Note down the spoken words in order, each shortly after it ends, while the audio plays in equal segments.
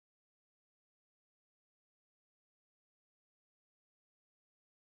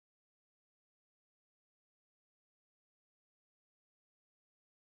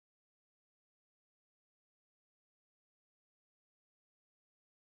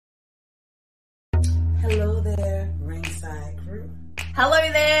Hello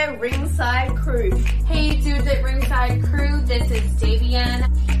there, Ringside Crew. Hey dudes at Ringside Crew, this is Davian.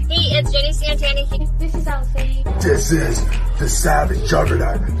 Hey, it's Jenny Santana. This is Elsie. This is the Savage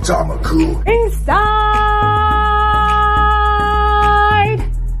Juggernaut, Tamaku. Inside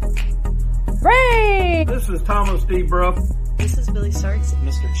Ring! This is Thomas D. Bruff. This is Billy Starks.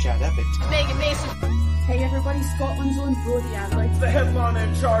 Mr. Chad Epic. Megan Mason. Hey everybody, Scotland's own Brody Adler. The headliner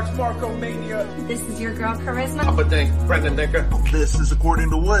in charge, Marco Mania. This is your girl Charisma. Papa Dink, Brendan Dicker. This is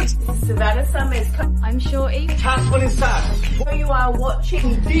According to Woods. Savannah Summers. I'm Shorty. Tasman Inside. You are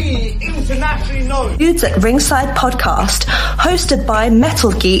watching The internationally known Dudes at Ringside podcast, hosted by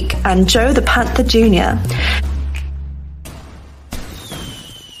Metal Geek and Joe the Panther Jr.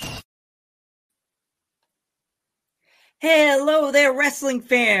 Hello there, wrestling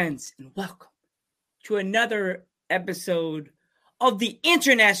fans, and welcome to another episode of the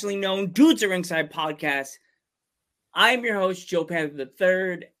internationally known Dudes at Ringside podcast. I'm your host, Joe Panther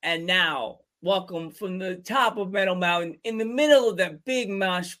III, and now, welcome from the top of Metal Mountain, in the middle of that big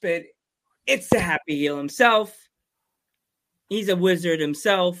mosh pit, it's the Happy Heel himself. He's a wizard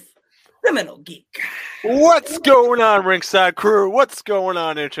himself, the Metal Geek. What's going on, Ringside Crew? What's going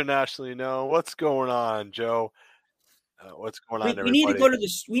on, internationally known? What's going on, Joe? What's going on, everybody? We need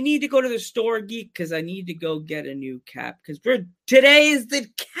to go to the store, Geek, because I need to go get a new cap. Because today is the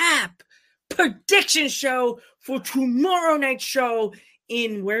cap prediction show for tomorrow night's show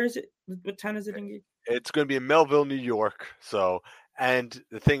in, where is it? What time is it in, Geek? It's going to be in Melville, New York. So, and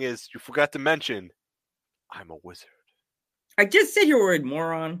the thing is, you forgot to mention, I'm a wizard. I just said your word,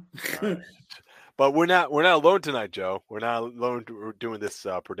 moron. Right. But we're not alone tonight, Joe. We're not alone doing this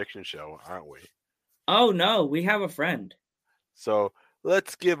prediction show, aren't we? Oh, no, we have a friend. So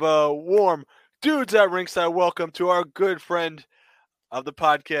let's give a warm Dudes at Ringside welcome to our good friend of the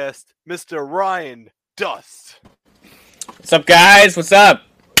podcast, Mr. Ryan Dust. What's up, guys? What's up?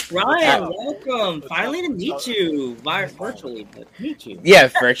 Ryan, welcome. Finally to meet you. Virtually, but meet you. Yeah,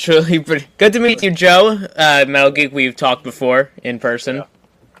 virtually. But good to meet you, Joe. Metal Geek, we've talked before in person.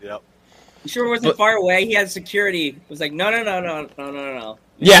 Yep. You sure it wasn't far away? He had security. It was like, no.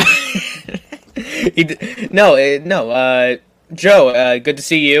 Yeah. Joe, good to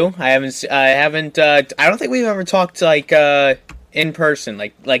see you. I don't think we've ever talked like in person,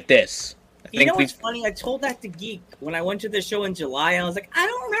 like this. You know what's funny? I told that to Geek when I went to the show in July. I was like, I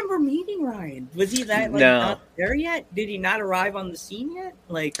don't remember meeting Ryan. Was he not there yet? Did he not arrive on the scene yet?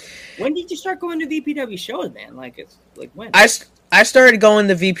 Like, when did you start going to VPW shows, man? When? I started going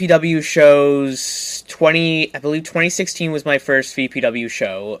to VPW shows 2016 was my first VPW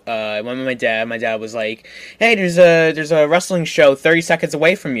show. I went with my dad. My dad was like, "Hey, there's a wrestling show 30 seconds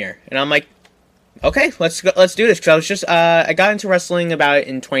away from here," and I'm like, "Okay, let's do this." Because I got into wrestling about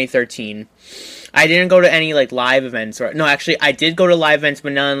in 2013. I didn't go to any live events I did go to live events,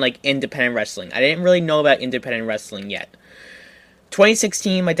 but none independent wrestling. I didn't really know about independent wrestling yet.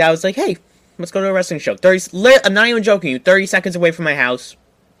 2016, my dad was like, "Hey, let's go to a wrestling show." I'm not even joking you. 30 seconds away from my house.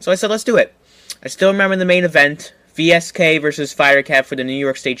 So I said, let's do it. I still remember the main event, VSK versus Firecat for the New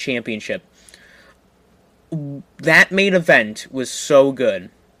York State Championship. That main event was so good.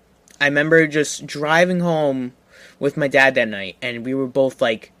 I remember just driving home with my dad that night, and we were both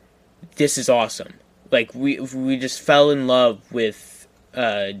like, this is awesome. We just fell in love with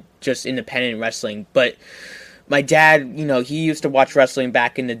just independent wrestling. But my dad, he used to watch wrestling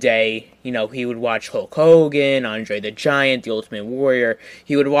back in the day. He would watch Hulk Hogan, Andre the Giant, The Ultimate Warrior.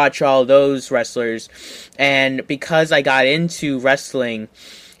 He would watch all those wrestlers. And because I got into wrestling,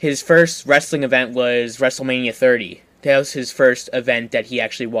 his first wrestling event was WrestleMania 30. That was his first event that he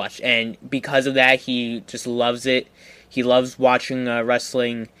actually watched. And because of that, he just loves it. He loves watching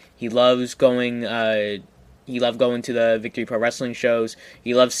wrestling. He loves going to the Victory Pro Wrestling shows.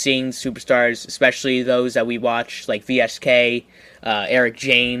 He loves seeing superstars, especially those that we watch, like VSK, Eric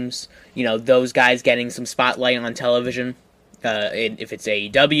James. Those guys getting some spotlight on television. If it's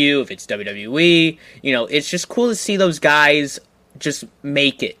AEW, if it's WWE, it's just cool to see those guys just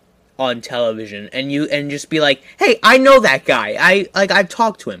make it on television, and just be like, hey, I know that guy. I've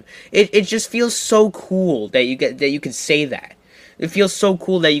talked to him. It just feels so cool that you could say that. It feels so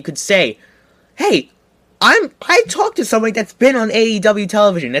cool that you could say, hey, I talked to somebody that's been on AEW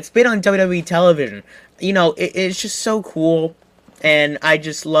television, that's been on WWE television. It's just so cool, and I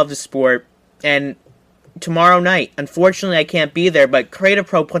just love the sport. And tomorrow night, unfortunately, I can't be there, but Creative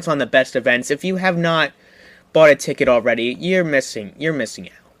Pro puts on the best events. If you have not bought a ticket already, you're missing out.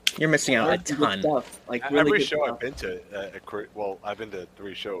 You're missing out a ton. Every show I've been to, I've been to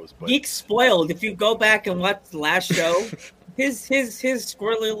 3 shows. But Geek's spoiled. If you go back and watch the last show, his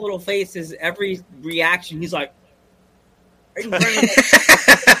squirrely little face is every reaction. He's like,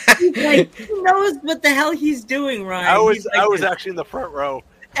 He's like, he knows what the hell he's doing, Ryan. I He's was actually in the front row.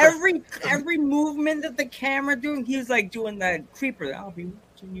 Every movement that the camera doing, he was like doing that creeper. I'll be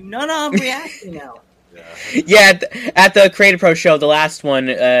watching you. No, I'm reacting now. Yeah, at the Creative Pro show, the last one,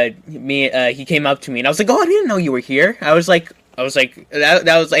 he came up to me and I was like, "Oh, I didn't know you were here." I was like, that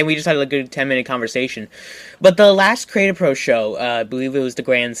was, and we just had a good 10-minute conversation. But the last Creative Pro show, I believe it was the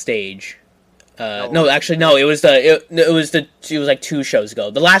Grand Stage. No, actually, no, it was like 2 shows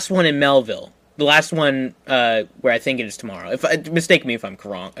ago. The last one in Melville. The last one, where I think it is tomorrow. Mistake me if I'm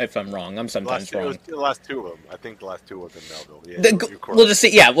wrong. I'm sometimes wrong. It was the last 2 of them. I think the last 2 was in Melville. Yeah,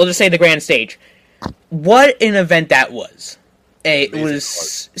 we'll just say the Grand Stage. What an event that was! It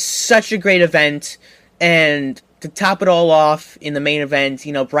was such a great event, and to top it all off, in the main event,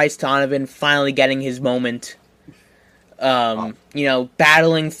 Bryce Donovan finally getting his moment.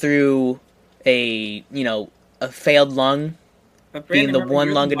 Battling through a failed lung, being the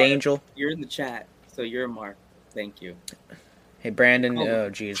one-lunged angel. You're in the chat, so you're a mark. Thank you. Hey, Brandon. Oh,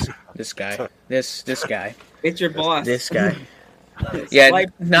 jeez. This guy. This guy. It's your boss. This guy.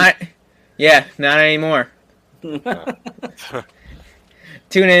 Yeah, not anymore.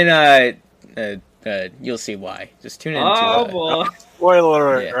 Tune in, you'll see why. Just tune in. Oh, boy.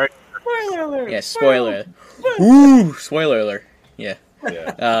 Spoiler alert, yeah. right? Spoiler alert. Yeah, spoiler. Ooh, spoiler alert. Yeah.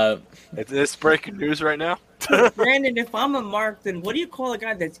 It's breaking news right now. Brandon, if I'm a mark, then what do you call a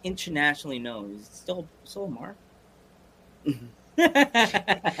guy that's internationally known? Is it still a mark?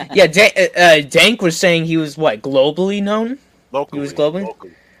 Yeah, Dank was saying he was, globally known? Locally. He was globally?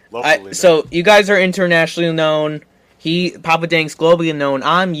 Locally so you guys are internationally known. Papa Dank's globally known.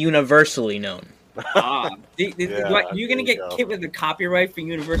 I'm universally known. You're gonna get hit with the copyright for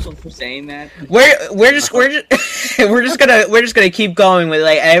Universal for saying that. We're just gonna keep going with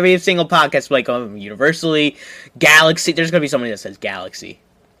every single podcast universally, Galaxy. There's gonna be somebody that says Galaxy,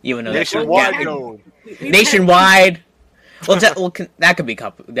 even though nationwide known. Nationwide. Well, that could be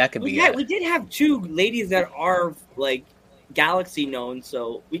We did have 2 ladies that are Galaxy known,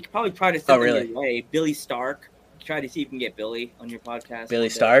 so we could probably try to send them your way. Billy Stark. Try to see if you can get Billy on your podcast. Billy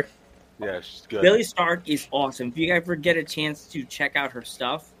Stark? Yeah, she's good. Billy Stark is awesome. If you ever get a chance to check out her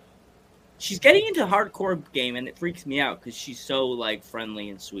stuff, she's getting into hardcore game, and it freaks me out because she's so friendly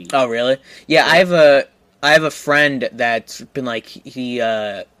and sweet. Oh, really? Yeah, I have a friend that's been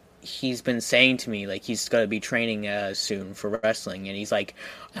he's been saying to me he's gonna be training soon for wrestling, and he's like,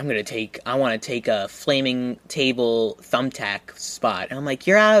 I want to take a flaming table thumbtack spot, and I'm like,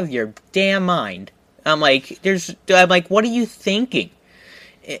 you're out of your damn mind. I'm like, what are you thinking?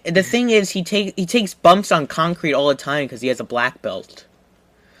 The thing is, he takes bumps on concrete all the time because he has a black belt.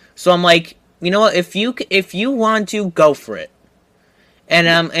 So I'm like, you know what? If you want to, go for it. And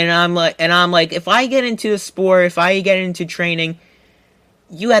I'm like, if I get into a sport, if I get into training,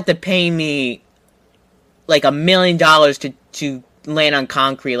 you have to pay me $1 million to land on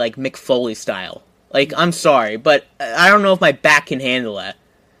concrete like Mick Foley style. I'm sorry, but I don't know if my back can handle that.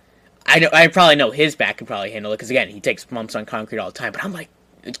 I probably know his back can probably handle it because again, he takes bumps on concrete all the time. But I'm like,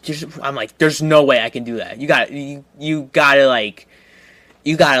 there's no way I can do that. You gotta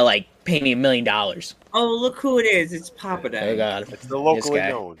pay me $1 million. Oh, look who it is! It's Papa Dank. Oh God, it's the locally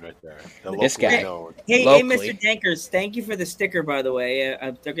known right there. This guy. Known. Hey, Mr. Dankers, thank you for the sticker, by the way.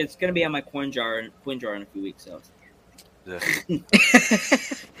 It's gonna be on my coin jar in a few weeks. So. Yeah.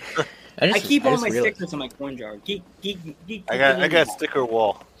 I keep all my stickers on my coin jar. I got a sticker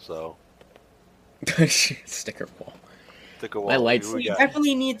wall, so. Sticker wall. My lights. You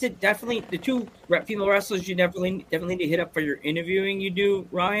definitely need to the 2 female wrestlers you definitely need to hit up for your interviewing. You do,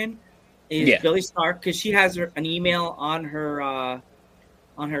 Ryan, is Billy Stark, because she has an email on her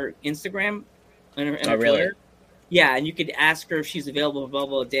Instagram and her Twitter. Really? Yeah, and you could ask her if she's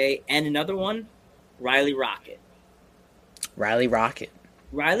available a day. And another one, Riley Rocket. Riley Rocket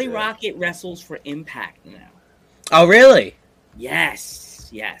wrestles for Impact now. Oh, really? Yes.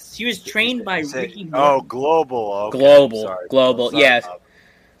 She was trained by Ricky Morton. Oh, global. Okay. Global. Yes.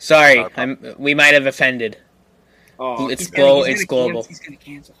 Sorry, we might have offended. Oh, it's global. He's gonna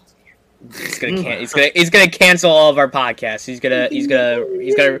cancel. He's gonna cancel all of our podcasts. He's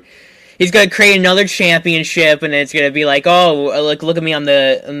gonna create another championship, and it's gonna be like, oh, look at me on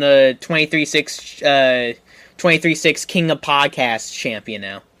the 23-6 King of Podcasts champion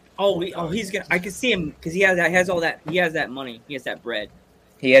now. He's gonna. I can see him because he has all that. He has that money. He has that bread.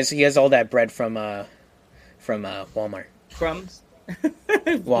 He has all that bread from Walmart. Crumbs.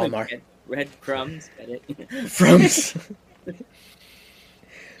 Walmart. Red crumbs. Get it? Crumbs.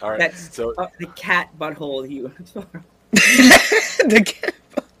 All right. That's the cat butthole he was. The cat.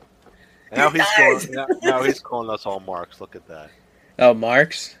 Now he's calling us all marks. Look at that. Oh,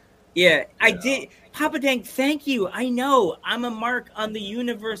 marks? Yeah, I did. Papa Dank, thank you. I know. I'm a mark on the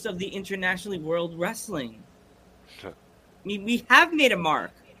universe of the internationally world wrestling. We have made a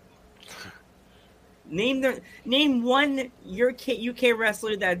mark. Name one UK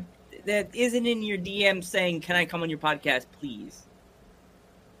wrestler that isn't in your DM saying, "Can I come on your podcast, please?"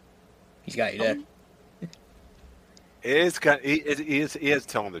 He's got you there. He is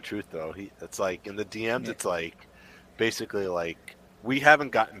telling the truth though. It's like in the DMs. It's like basically like we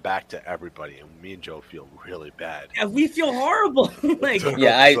haven't gotten back to everybody, and me and Joe feel really bad. Yeah, we feel horrible.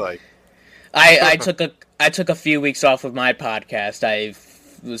 I took a few weeks off of my podcast. I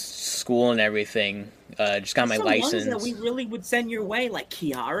was school and everything. Just got my license. Ones that we really would send your way, like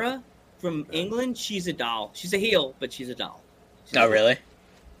Kiara from England. She's a doll. She's a heel, but she's a doll. Really?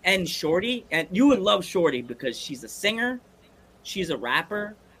 And Shorty, and you would love Shorty because she's a singer, she's a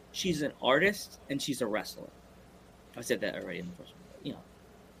rapper, she's an artist, and she's a wrestler. I said that already in the first one.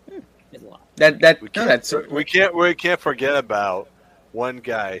 There's a lot. We can't forget about one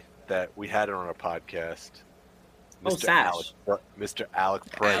guy that we had on our podcast. Mr. Alex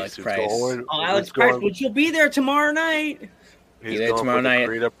Price. Alex Price, which will be there tomorrow night. He's going tomorrow night. The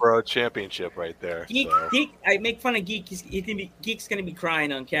Creed Pro Championship right there. Geek, I make fun of Geek. Geek's gonna be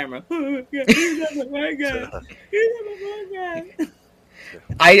crying on camera.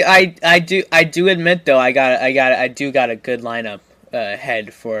 I do admit though I got a good lineup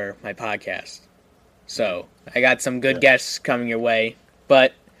ahead for my podcast. So I got some good guests coming your way,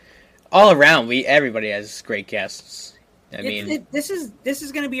 but all around everybody has great guests. This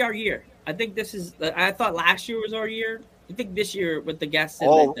is gonna be our year. I think this is. I thought last year was our year. I think this year with the guests,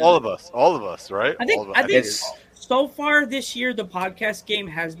 all of us, right? I think so far this year the podcast game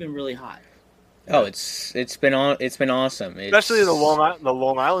has been really hot. Oh, it's been awesome, especially the Long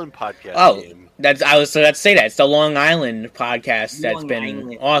Island podcast. Oh, game. Let's say that it's the Long Island podcast that's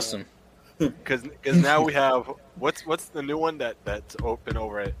been awesome. Because now we have what's the new one that's open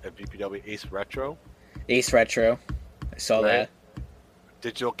over at VPW Ace Retro. Ace Retro, I saw that.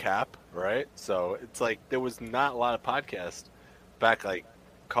 Digital Cap, right? So it's like there was not a lot of podcasts back like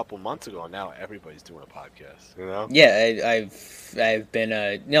a couple months ago. Now everybody's doing a podcast, you know? Yeah, I've been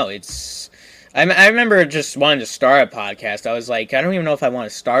I remember just wanting to start a podcast. I was like, I don't even know if I want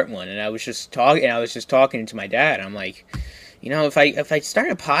to start one, and I was just talking to my dad. I'm like, if I start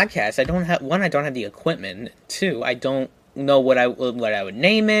a podcast, I don't have the equipment. Two, I don't know what I would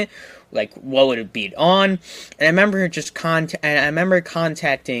name it. Like, what would it be on? And I remember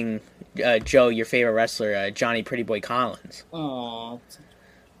contacting Joe, your favorite wrestler, Johnny Pretty Boy Collins. Aww.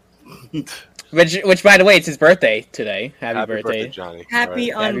 Which, by the way, it's his birthday today. Happy birthday, Johnny!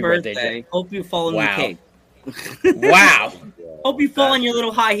 Happy birthday! Hope you fall in the cake. Wow! Hope you fall on your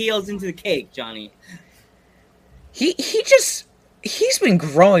little high heels into the cake, Johnny. He's been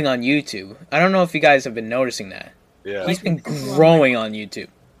growing on YouTube. I don't know if you guys have been noticing that. Yeah, he's been growing on YouTube.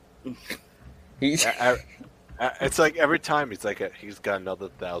 It's like every time he's got another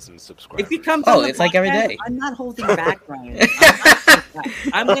 1,000 subscribers. If he comes, it's like every day. I'm not holding back, Ryan.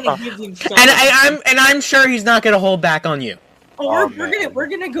 I'm gonna give him. I'm sure he's not gonna hold back on you. We're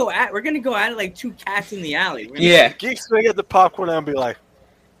gonna go at it like two cats in the alley. Geek's gonna get the popcorn and be like.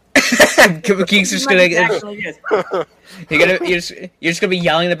 Geek's just gonna. You're just gonna be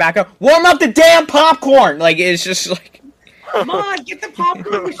yelling in the background. Warm up the damn popcorn! Like it's just like. Mom, get the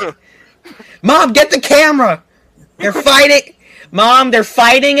popcorn. Mom, get the camera. They're fighting. Mom, they're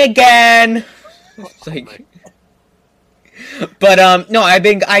fighting again. It's like. But no,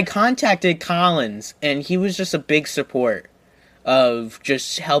 I contacted Collins, and he was just a big support of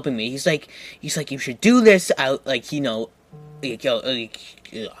just helping me. He's like, you should do this. I'll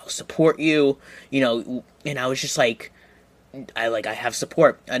support you, and I was just like, I have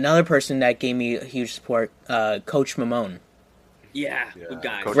support. Another person that gave me huge support, Coach Mamone. Yeah, good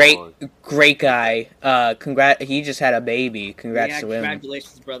guy. Great guy. He just had a baby. Congrats to him.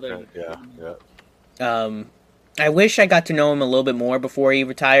 Congratulations, brother. Yeah. I wish I got to know him a little bit more before he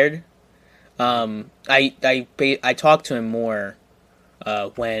retired. I talked to him more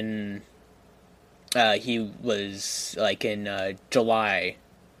when he was like in July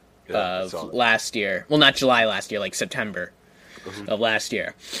of last year. Well, not July last year, like September of last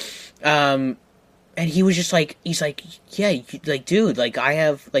year. And he was just like, yeah, like, dude, like, I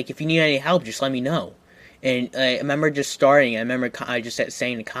have, like, if you need any help, just let me know. And I remember just starting. I remember I just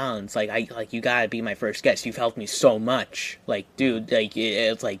saying to Collins, like, you gotta be my first guest. You've helped me so much, like, dude, like,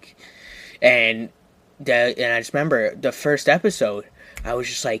 it's like, and I just remember the first episode. I was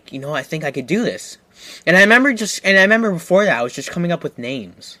just like, I think I could do this. And I remember before that, I was just coming up with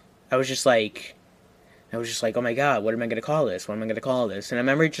names. I was just like, oh my god, what am I gonna call this? What am I gonna call this? And I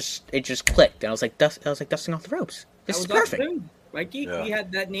remember it just clicked, and I was like, dusting off the ropes. This is perfect. Right, Geek? We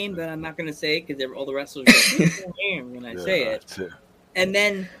had that name that I'm not gonna say because all the wrestlers go when I say it. And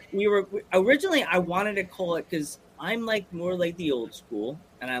then originally I wanted to call it because I'm like more like the old school,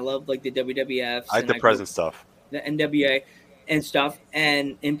 and I love like the WWF. I like the present stuff, the NWA and stuff,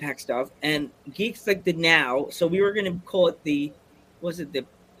 and Impact stuff, and Geeks like the now. So we were gonna call it the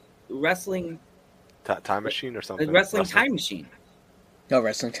wrestling time machine or something. The wrestling time machine. No,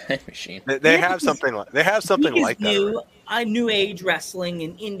 wrestling time machine. They have something like that. New, new age wrestling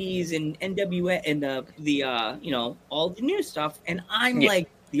and indies and NWA and the all the new stuff, and I'm like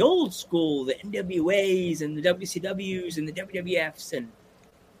the old school, the NWAs and the WCWs and the WWFs, and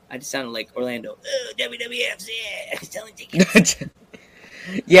I just sounded like Orlando. Oh, WWFs, yeah, selling tickets.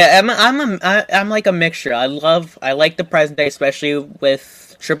 Yeah, I'm like a mixture. I like the present day, especially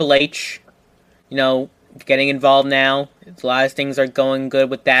with Triple H. Getting involved now. A lot of things are going good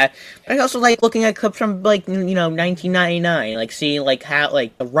with that. But I also like looking at clips from 1999, like seeing how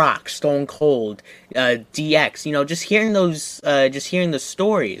The Rock, Stone Cold, DX. Just hearing the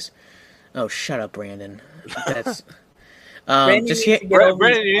stories. Oh, shut up, Brandon. That's Brandon, just you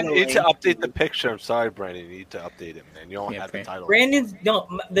need to update the picture. I'm sorry, Brandon. You need to update it, man. You don't have the title. Brandon's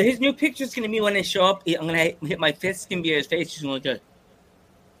his new picture is gonna be when they show up. I'm gonna hit my fist. Gonna be his face. He's gonna look good.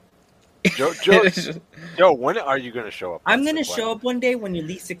 Joe, when are you going to show up? I'm going to show up one day when you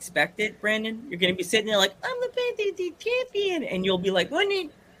least expect it, Brandon. You're going to be sitting there like, I'm the fantasy champion. And you'll be like, when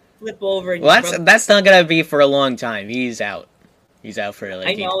you flip over. And that's not going to be for a long time. He's out. He's out for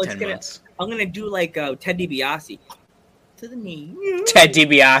 10 months. I'm going to do like Ted DiBiase. To the knee. Ted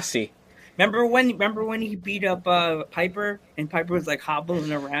DiBiase. Remember when he beat up Piper and Piper was like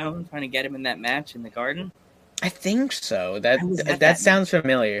hobbling around trying to get him in that match in the garden? I think so. That sounds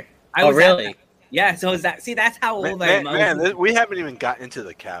familiar. Really? Yeah, so is that? See, that's how old I am. Man, we haven't even got into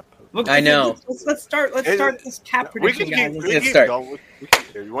the cap. I know. Let's start this cap prediction, guys. Let's start.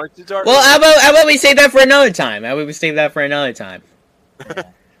 You want to start? Well, how about we save that for another time?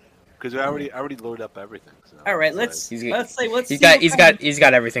 Because we already loaded up everything. So. All right, let's see. He's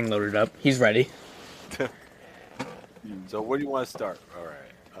got everything loaded up. He's ready. So where do you want to start? All right.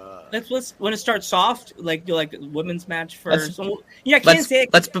 Let's want to start soft, like do like women's match first. I can't say it.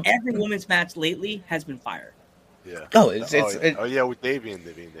 Every women's match lately has been fire. Yeah. Oh, with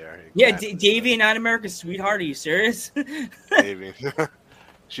Davian being there. Exactly. Yeah, Davian, not America's sweetheart. Are you serious? Davian,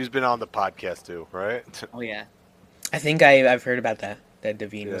 she's been on the podcast too, right? Oh yeah. I think I've heard about that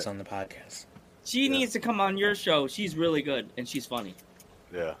Davine was on the podcast. She needs to come on your show. She's really good and she's funny.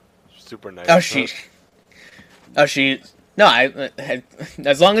 Yeah, super nice. No,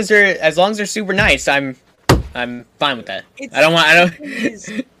 as long as they're super nice, I'm fine with that. You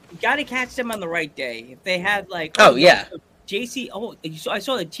gotta catch them on the right day. If they had JC. Oh, I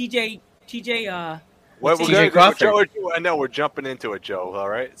saw the TJ. TJ Crawford. I know we're jumping into it, Joe. All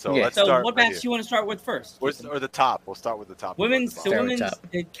right, so let's start. What match do you want to start with first? Or the top. We'll start with the top.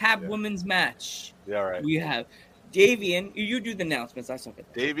 The Cap women's match. Yeah, right. We have Davian. You do the announcements. I suck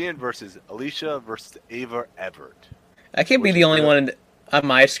at that. Davian versus Alicia versus Ava Everett. I can't be the only one on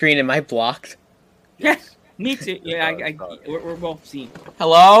my screen. Am I blocked? Yes, me too. Yeah, we're both seen.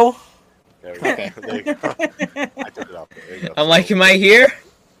 Hello? There we go. Okay. There you go. I took it off. There you go. I'm like, am I here?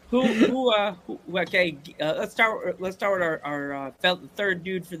 Okay, let's start with our third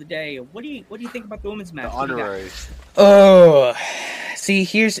dude for the day. What do you think about the women's match? The honorary. Oh, see,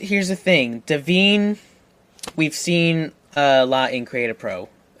 here's the thing. Davine, we've seen a lot in Creative Pro.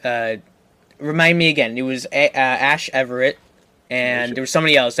 Remind me again. It was Ash Everett, and there was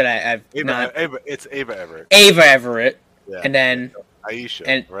somebody else that I've not. It's Ava Everett. Ava Everett, and then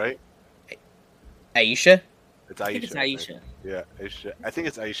Aisha, right? Aisha. It's Aisha. I think it's Aisha. Yeah, Aisha. I think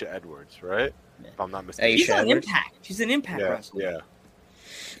it's Aisha Edwards, right? Yeah. If I'm not mistaken. She's an Impact wrestler. Yeah.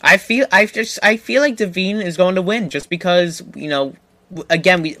 I feel like Davine is going to win just because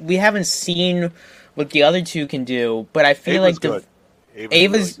again we haven't seen what the other two can do, but I feel Ava's like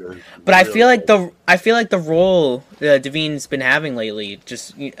Ava's really good. But I feel like the role Davine's been having lately,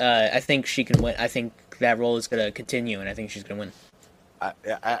 I think she can win. I think that role is going to continue, and I think she's going to win.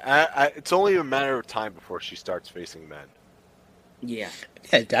 It's only a matter of time before she starts facing men. Yeah,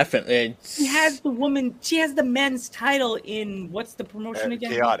 definitely. She has the men's title in what's the promotion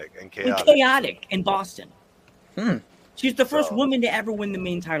again? Chaotic in Boston. She's the first woman to ever win the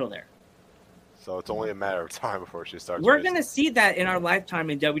main title there. So it's only a matter of time before she starts. We're going to see that in our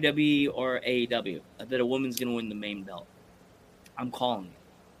lifetime in WWE or AEW, that a woman's going to win the main belt. I'm calling it.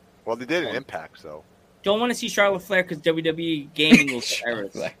 Well, they did an Impact, so. Don't want to see Charlotte Flair because WWE gaming will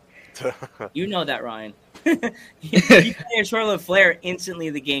forever. You know that, Ryan. You play Charlotte Flair, instantly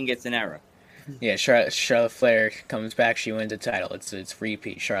the game gets an error. Yeah, Charlotte Flair comes back, she wins the title. It's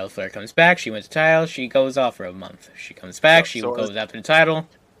repeat. Charlotte Flair comes back, she wins the title, she goes off for a month. She comes back, she goes after the title.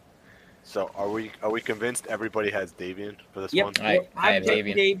 So are we convinced everybody has Davian for this Yep. one? I have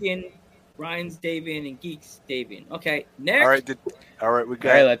Davian. Ryan's Davian and Geek's Davian. Okay, next. All right, we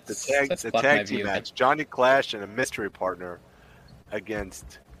got let's the block my tag team view. match. Johnny Clash and a mystery partner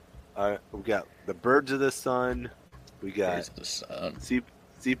against. We got the Birds of the Sun. We got Here's the sun.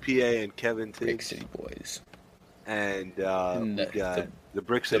 CPA and Kevin Brick Tiggs. City Boys. And we got the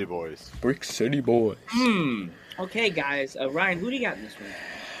Brick City Boys. Brick City Boys. Okay, guys. Ryan, who do you got in this one?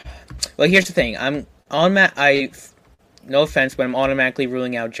 Well, here's the thing. No offense, but I'm automatically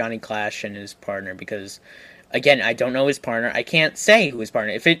ruling out Johnny Clash and his partner because, again, I don't know his partner. I can't say who his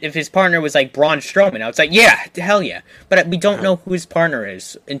partner. If his partner was like Braun Strowman, I was like, yeah, hell yeah. But we don't know who his partner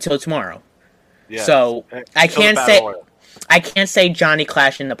is until tomorrow. Yeah. So I can't say Johnny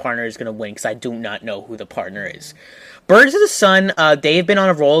Clash and the partner is gonna win because I do not know who the partner is. Birds of the Sun, they've been on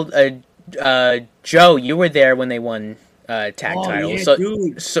a roll. Joe, you were there when they won tag titles. Yeah, so,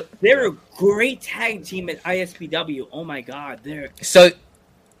 dude. so They're a great tag team at ISPW. Oh my god, so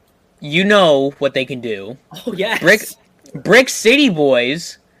you know what they can do. Oh yeah, Brick City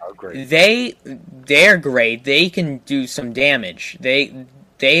Boys. Oh, great. They're great. They can do some damage. They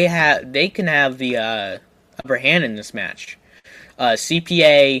can have the upper hand in this match.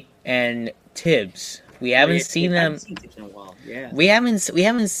 CPA and Tibbs. We haven't seen them. Yeah. We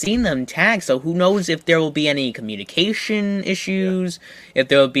haven't seen them tag, so who knows if there will be any communication issues, if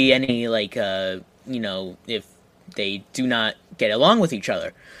there will be any if they do not get along with each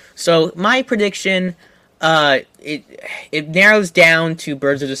other. So my prediction, it narrows down to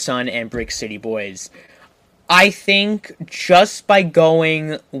Birds of the Sun and Brick City Boys. I think just by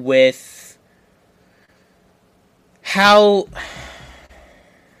going with how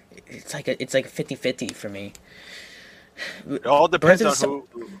it's like a 50-50 for me. It all depends on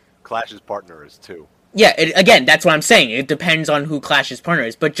who Clash's partner is too. Yeah, again, that's what I'm saying. It depends on who Clash's partner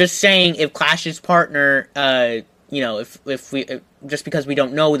is. But just saying, if Clash's partner, if we just because we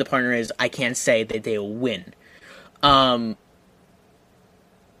don't know who the partner is, I can't say that they will win. I'm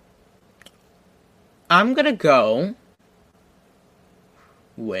gonna go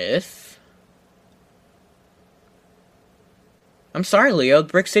with. I'm sorry, Leo.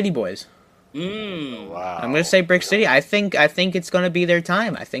 Brick City Boys. Wow. I'm gonna say Brick City. I think it's gonna be their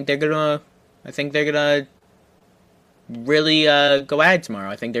time. I think they're gonna really go at it tomorrow.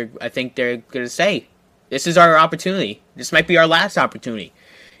 I think they're gonna say, this is our opportunity. This might be our last opportunity.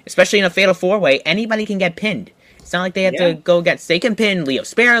 Especially in a fatal 4-way, anybody can get pinned. It's not like they have to go against. They can pin Leo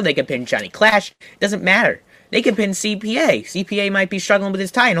Sparrow. They can pin Johnny Clash. It doesn't matter. They can pin CPA. CPA might be struggling with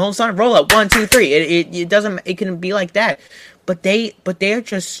his tie, and all of a sudden, roll up 1, 2, 3. It doesn't. It can be like that. But they're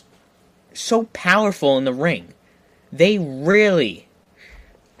just so powerful in the ring. They really,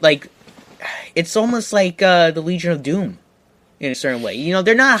 it's almost like the Legion of Doom in a certain way. You know,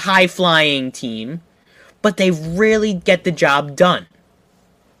 they're not a high-flying team, but they really get the job done.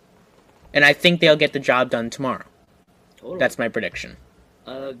 And I think they'll get the job done tomorrow. Totally. That's my prediction.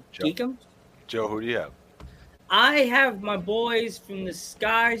 Geekum? Joe, who do you have? I have my boys from the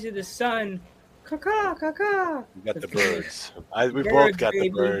skies of the sun. Caw-caw, caw-caw. We got the birds. We both got the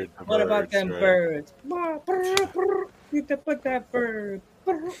bird. What about them birds? You can put that bird.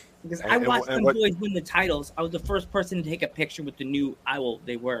 Because I watched them boys win the titles. I was the first person to take a picture with the new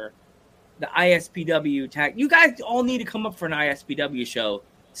they were. The ISPW tag. You guys all need to come up for an ISPW show.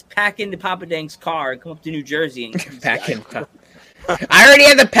 Just pack into Papa Dang's car and come up to New Jersey and pack in. I already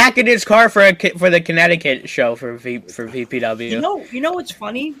had to pack in his car for the Connecticut show for VPW. You know what's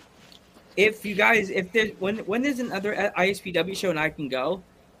funny? If there's when there's another ISPW show and I can go,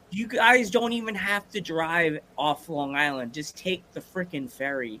 you guys don't even have to drive off Long Island. Just take the freaking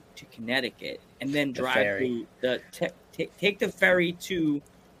ferry to Connecticut and then drive to take the ferry to.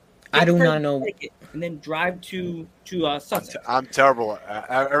 I do not know. And then drive to Sussex. I'm terrible.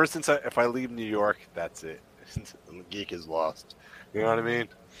 Ever since if I leave New York, that's it. The geek is lost. You know what I mean?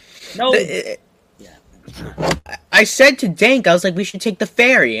 No. I said to Dank, I was like, we should take the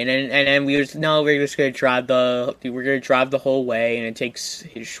ferry, and then we're just gonna drive the whole way, and it takes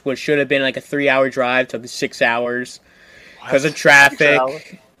what should have been like a 3-hour drive took 6 hours because of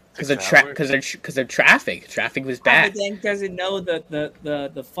traffic. Because of traffic. Traffic was bad. Dank doesn't know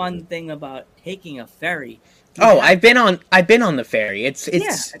the fun thing about taking a ferry. I've been on the ferry.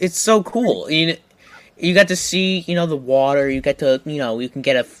 It's so cool. You got to see, the water. You get to, you can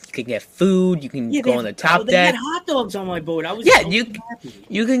get food. You can go on the top they deck. had hot dogs on my boat. I was you happy.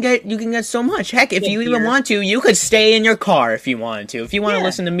 you can get so much. Heck, if you even want to, you could stay in your car if you wanted to. If you want to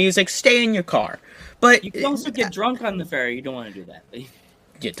listen to music, stay in your car. But you can also get drunk on the ferry. You don't want to do that.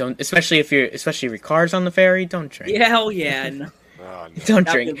 Yeah, don't. Especially if your car's on the ferry, don't drink. Yeah, hell yeah. No. Oh, no. Don't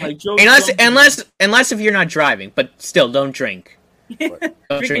drink unless if you're not driving. But still, don't drink.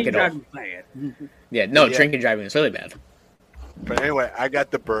 Don't drink at all. Yeah, no, drinking and driving is really bad. But anyway, I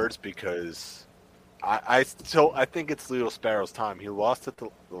got the Birds because I think it's Leo Sparrow's time. He lost at the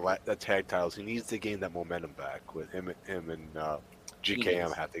tag titles. He needs to gain that momentum back. With him and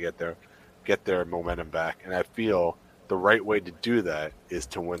GKM have to get their momentum back, and I feel the right way to do that is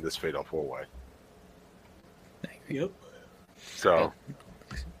to win this Fatal 4-Way. Yep. So.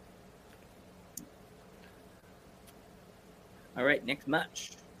 All right, next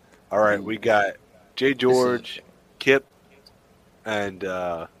match. All right, we got Jay George, Kip, and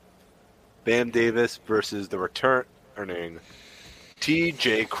Bam Davis versus the returning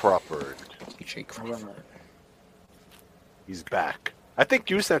TJ Crawford. TJ Crawford. He's back. I think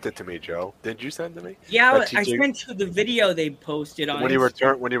you sent it to me, Joe. Did you send it to me? Yeah, I sent you the video they posted on. When he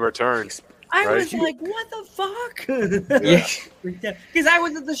returned. I was like, "What the fuck?" Yeah. Because I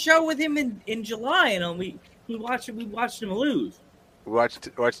was at the show with him in July, and we watched him lose. We watched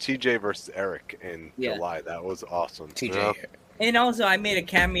TJ versus Eric in July. That was awesome. TJ. And also, I made a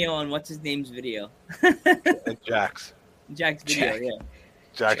cameo on what's his name's video. And Jack's video, yeah.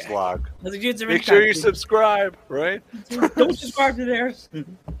 Jack's vlog. Make sure you subscribe, right? Don't subscribe to theirs.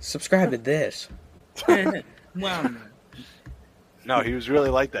 Subscribe to this. Wow. No, he was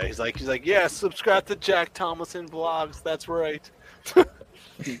really like that. He's like, yeah, subscribe to Jack Thomason vlogs. That's right.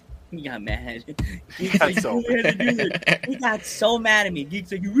 He got mad. He got so mad at me.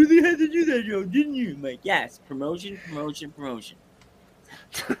 Geek's like, you really had to do that, Joe, didn't you? I'm like, yes, promotion.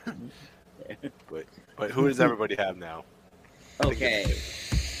 But who does everybody have now? Okay.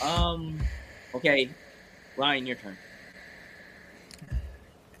 Okay. Ryan, your turn.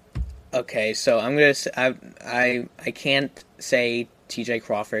 Okay, so I'm gonna. I can't say TJ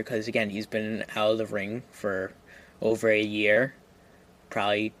Crawford because again he's been out of the ring for over a year,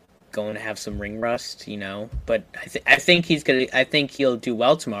 probably going to have some ring rust, But I think he's gonna. I think he'll do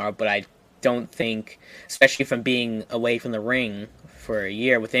well tomorrow. But I don't think, especially from being away from the ring for a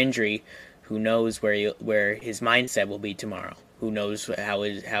year with injury, who knows where his mindset will be tomorrow? Who knows how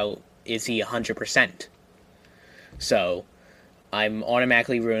is he 100%? So. I'm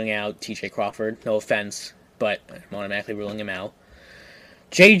automatically ruling out TJ Crawford. No offense, but I'm automatically ruling him out.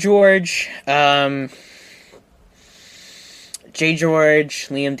 Jay George, Liam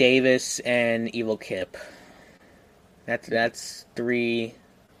Davis, and Evil Kip. That's 3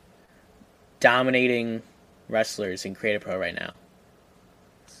 dominating wrestlers in Creative Pro right now.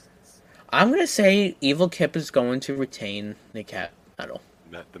 I'm gonna say Evil Kip is going to retain the Cap medal.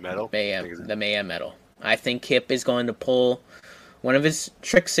 The medal? The Mayhem medal. I think Kip is going to pull one of his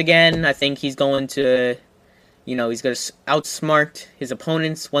tricks again. I think he's going to, he's going to outsmart his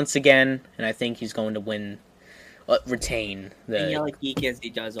opponents once again, and I think he's going to retain the. And geek as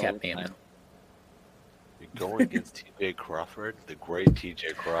he does all the time. You're going against TJ Crawford, the great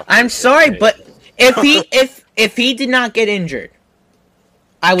TJ Crawford. I'm sorry, but if he did not get injured,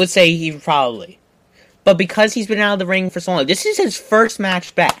 I would say he probably. But because he's been out of the ring for so long, this is his first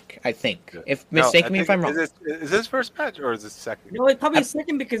match back, I think. Mistake me if I'm wrong. Is this first match or is this second? No, it's probably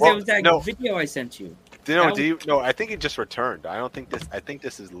second because there was that video I sent you. I think he just returned. I think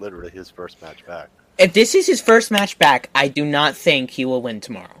this is literally his first match back. If this is his first match back, I do not think he will win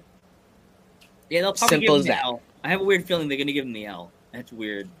tomorrow. Yeah, they'll probably give him the L. I have a weird feeling they're going to give him the L. That's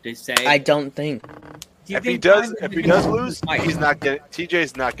weird. They say. I don't think. If he does lose,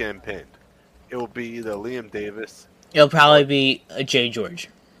 TJ's not getting pinned. It will be either Liam Davis. It'll probably be Jay George.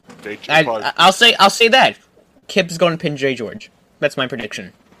 I'll say that. Kip is going to pin Jay George. That's my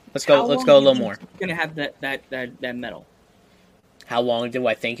prediction. Let's go a little more. Going to have that medal. How long do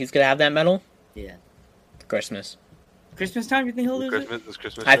I think he's going to have that medal? Yeah. Christmas time. You think he'll lose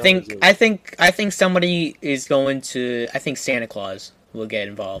Christmas. I think somebody is going to. I think Santa Claus will get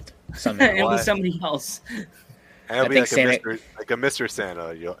involved somehow. It'll be somebody else. And it'll be like a Mr. Santa,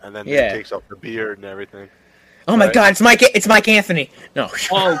 and then he takes off the beard and everything. Oh my God, it's Mike Anthony. No.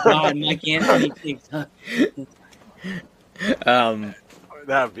 Oh God, Mike Anthony.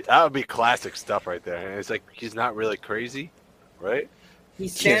 That would be classic stuff right there. And it's like he's not really crazy, right?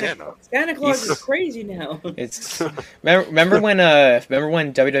 He's Santa Claus is crazy now. Remember when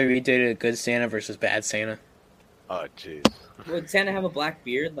WWE did a good Santa versus bad Santa? Oh, jeez. Would Santa have a black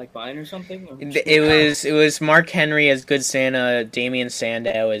beard like mine or something? Or It was Mark Henry as Good Santa, Damian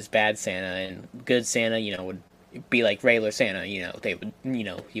Sandow as Bad Santa, and Good Santa, would be like regular Santa. They would,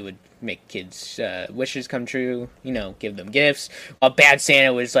 he would make kids' wishes come true. Give them gifts. While Bad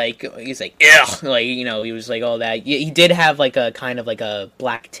Santa was like, he's like, ugh, like he was like all that. He did have like a kind of like a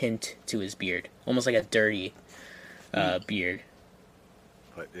black tint to his beard, almost like a dirty beard.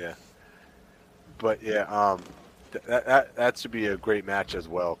 But yeah, that should be a great match as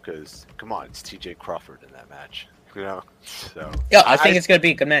well. Because come on, it's T.J. Crawford in that match. So yeah, I think it's gonna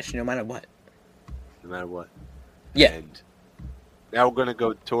be a good match no matter what. No matter what. Yeah. And now we're gonna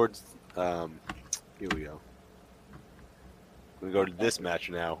go towards. Here we go. We go to this match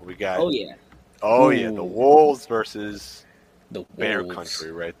now. We got. Oh yeah. Oh yeah, the Wolves versus the Bear Wolves.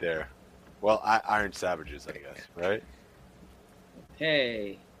 Country right there. Well, Iron Savages, I guess, right?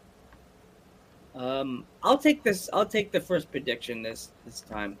 Okay. I'll take this. I'll take the first prediction this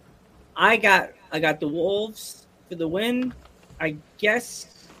time. I got the Wolves for the win. I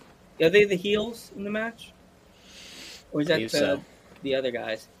guess. Are they the heels in the match? Or is that the other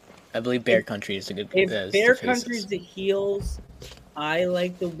guys? I believe Bear Country is a good. If Bear Country's the heels, I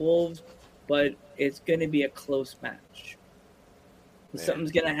like the Wolves, but it's going to be a close match.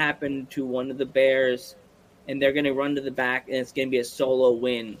 Something's going to happen to one of the Bears, and they're going to run to the back, and it's going to be a solo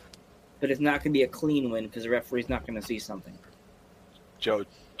win. But it's not going to be a clean win because the referee's not going to see something. Joe,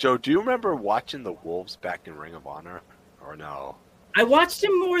 do you remember watching the Wolves back in Ring of Honor, or no? I watched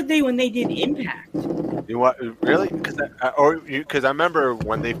them more when they did Impact. You what? Really? Because I remember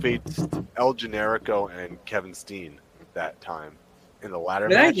when they faced El Generico and Kevin Steen that time in the ladder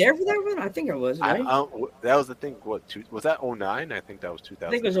match. Was I there for that one? I think I was. Right? That was the thing. What? Was that 2009? I think that was 2000. I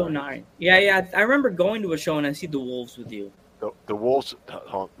think it was 2009. Yeah. I remember going to a show and I see the Wolves with you. The Wolves.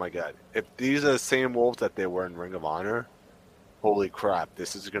 Oh my God! If these are the same Wolves that they were in Ring of Honor, holy crap!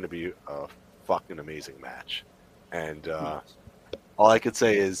 This is going to be a fucking amazing match. And all I could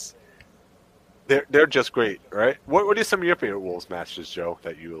say is they're just great, right? What are some of your favorite Wolves matches, Joe,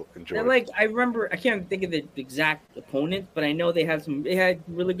 that you enjoyed? I remember. I can't think of the exact opponent, but I know they had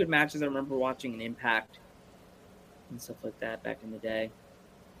really good matches. I remember watching an Impact and stuff like that back in the day.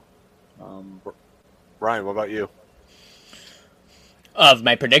 Ryan, what about you? Of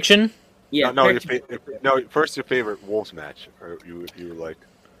my prediction? Yeah. First your favorite Wolves match, or you liked.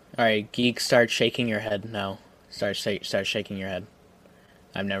 All right, Geek, start shaking your head. No, start shaking your head.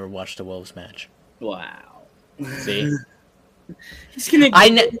 I've never watched a Wolves match. Wow. See? He's gonna.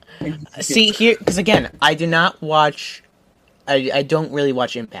 See here, because again, I do not watch. I don't really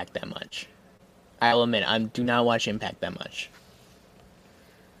watch Impact that much. I'll admit, I do not watch Impact that much.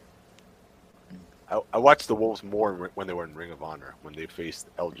 I watched the Wolves more when they were in Ring of Honor, when they faced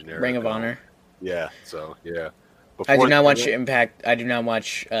El Generico. Ring of Honor? Yeah, so, yeah. I do not watch Impact. I do not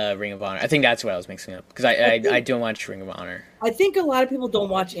watch Ring of Honor. I think that's what I was mixing up, because I don't watch Ring of Honor. I think a lot of people don't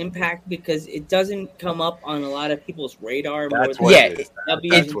watch Impact because it doesn't come up on a lot of people's radar. That's what it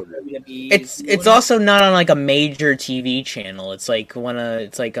is. It's also not on like a major TV channel. It's like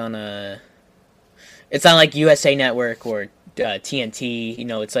it's not like USA Network or TNT.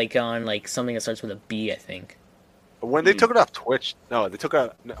 It's like on like something that starts with a B, I think. When they took it off Twitch, when they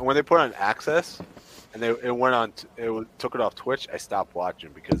put it on Access, and it took it off Twitch, I stopped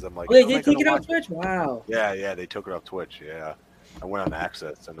watching because I'm like, they did take it off Twitch? Wow. Yeah, they took it off Twitch. Yeah, I went on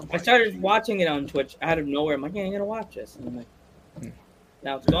Access, and I started watching it on Twitch out of nowhere. I'm like, yeah, I'm gonna watch this, and I'm like,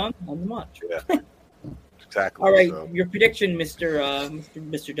 now it's gone. I'm gonna watch. Yeah, exactly. All right, your prediction,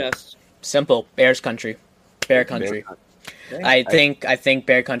 Mr. Dust. Simple. Bears Country. Bear Country. I think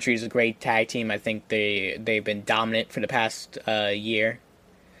Bear Country is a great tag team. I think they've been dominant for the past year,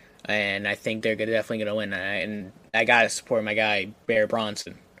 and I think they're definitely gonna win. And I gotta support my guy Bear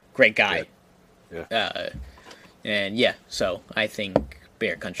Bronson, great guy. Yeah. So I think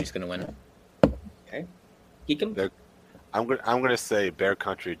Bear Country's gonna win. Okay, Geekum. I'm gonna say Bear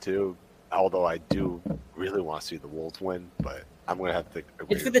Country too. Although I do really want to see the Wolves win, but I'm gonna have to.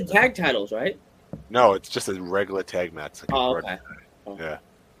 It's for the tag titles, right? No, it's just a regular tag match. Okay. Yeah.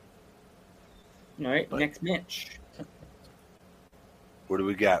 All right, next match. What do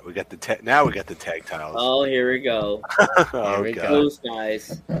we got? We got the tag titles. Oh, here we go. Here we go. Those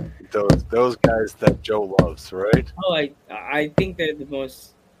guys. Those guys that Joe loves, right? Oh, I think they're the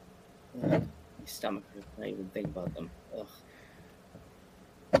most. My stomach hurts when I even think about them.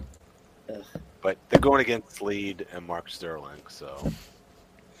 Ugh. But they're going against Lead and Mark Sterling, so.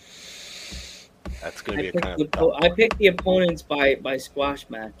 That's going to be I picked the opponents by squash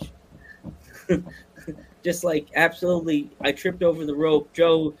match. Just like absolutely, I tripped over the rope.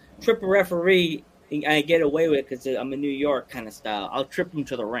 Joe tripped a referee, I get away with it because I'm a New York kind of style. I'll trip him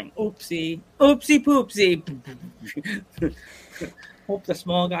to the ring. Oopsie poopsie. Hope the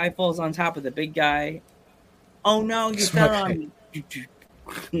small guy falls on top of the big guy. Oh no, you fell on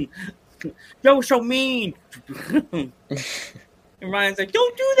me. Joe's so mean. And Ryan's like,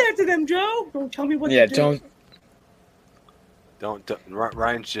 don't do that to them, Joe. Don't tell me what to do. Don't.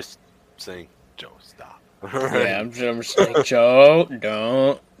 Ryan's just saying, Joe, stop. Yeah, I'm just like, Joe,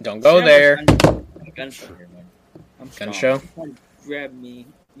 don't go there. Gun show here, man. Gun show? Grab me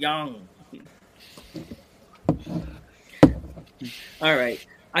young. All right.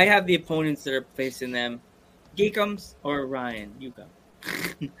 I have the opponents that are facing them. Geekums or Ryan? You go.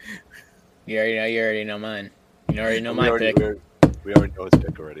 You already know mine. You already know my pick. We already know his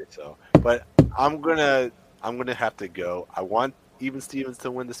pick already. So, but I'm gonna have to go. I want Even Stevens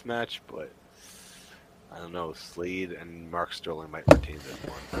to win this match, but I don't know. Slade and Mark Sterling might retain this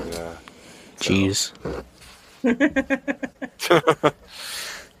one. Yeah. Jeez.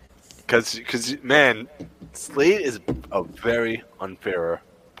 Because man, Slade is a very unfair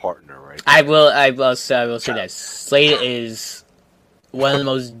partner, right? I will say that Slade is one of the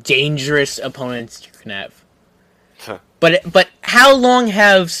most dangerous opponents you can have. But how long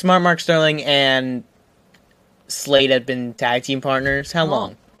have Smart Mark Sterling and Slade have been tag team partners? How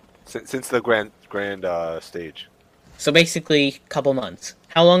long? Since the grand stage. So basically, a couple months.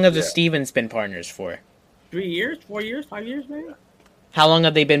 How long have the Stevens been partners for? 3 years, 4 years, 5 years, maybe. How long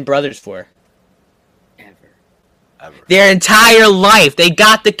have they been brothers for? Ever. Their entire life. They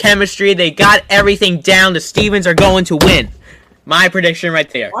got the chemistry. They got everything down. The Stevens are going to win. My prediction right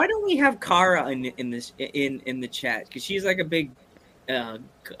there. Why don't we have Kara in the chat? Because she's like a big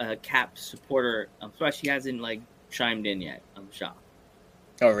Cap supporter. I'm surprised she hasn't chimed in yet. I'm shocked.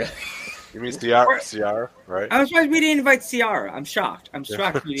 Oh really? You mean Ciara, right? I'm surprised we didn't invite Ciara. I'm shocked. We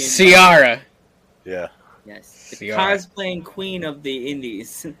didn't. Ciara. Yeah. Yes. The cosplaying queen of the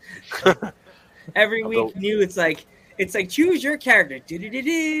indies. Every week, it's like choose your character.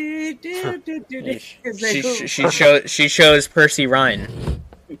 She shows Percy Ryan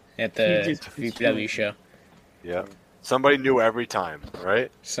at the VPW show. Yeah. Somebody knew every time,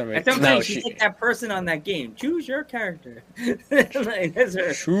 right? She's like that person on that game. Choose your character.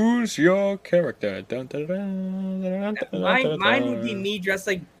 Choose your character. Mine would be me dressed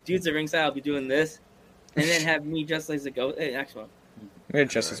like dudes at ringside. I'll be doing this, and then have me dressed like a ghost. Next one. I'm gonna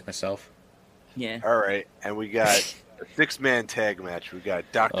dress as myself. Yeah. All right, and we got a 6-man tag match. We got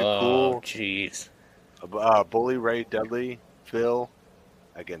Dr. Cool. Oh, jeez. Bully Ray Dudley, Phil,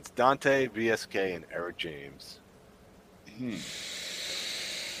 against Dante, VSK, and Eric James.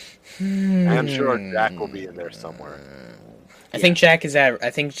 And I'm sure Jack will be in there somewhere. I think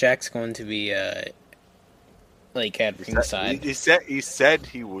Jack's going to be at ringside. He said he's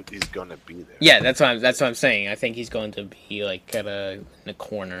going to be there. Yeah, that's what I'm saying. I think he's going to be in a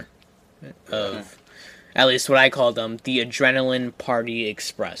corner of at least what I call them, the Adrenaline Party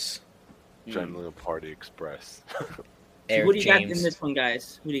Express. Adrenaline Party Express. Who do you got in this one,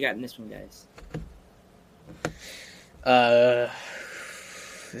 guys?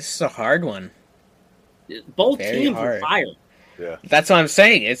 This is a hard one. Both very teams hard. are fire. Yeah. That's what I'm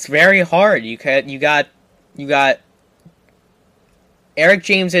saying. It's very hard. You got Eric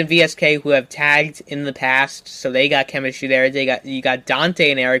James and VSK who have tagged in the past, so they got chemistry there. You got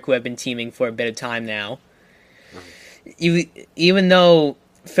Dante and Eric who have been teaming for a bit of time now. Even though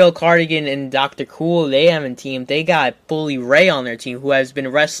Phil Cardigan and Dr. Cool, they haven't teamed, they got Bully Ray on their team who has been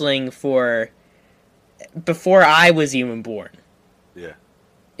wrestling before I was even born. Yeah.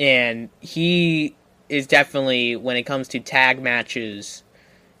 And he is definitely, when it comes to tag matches,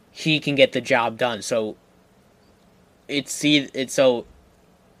 he can get the job done. So so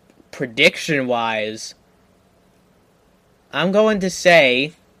prediction wise, I'm going to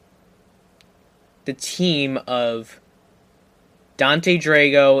say the team of Dante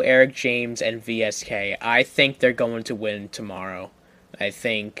Drago, Eric James, and VSK. I think they're going to win tomorrow. I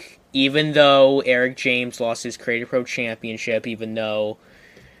think even though Eric James lost his Creative Pro Championship, even though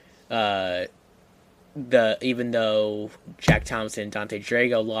Jack Thompson and Dante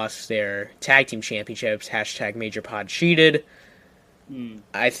Drago lost their tag team championships, #MajorPod cheated.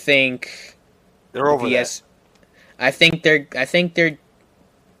 I think they're over that. I think they're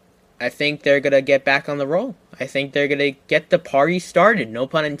gonna get back on the roll. I think they're gonna get the party started. No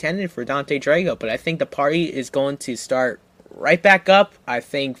pun intended for Dante Drago, but I think the party is going to start right back up. I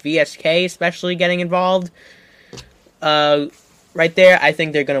think VSK especially getting involved. Right there, I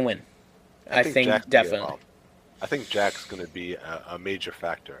think they're gonna win. I think definitely. I think Jack's going to be a major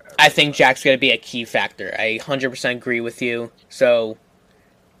factor. I think Jack's going to be a key factor. I 100% agree with you. So,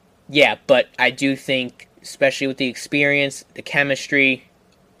 Yeah, but I do think, especially with the experience, the chemistry,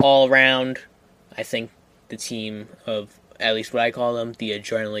 all around, I think the team of, at least what I call them, the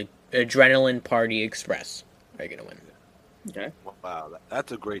Adrenaline Party Express are going to win. Okay. Wow,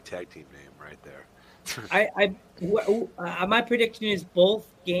 that's a great tag team name right there. My prediction is both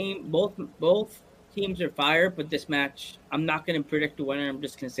teams are fire, but this match, I'm not going to predict the winner. I'm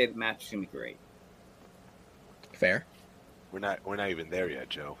just going to say the match is going to be great. Fair. We're not even there yet,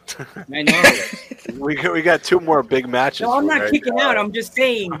 Joe. I know. we got 2 more big matches. No, I'm not kicking out. I'm just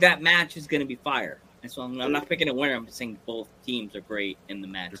saying that match is going to be fire. And so I'm not picking a winner. I'm just saying both teams are great, and the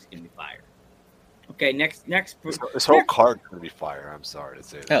match is going to be fire. Okay, next. This whole card's going to be fire. I'm sorry to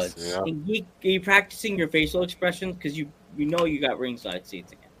say this. Are you practicing your facial expressions? Because you know you got ringside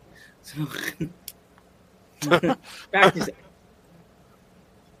seats again. So practice it.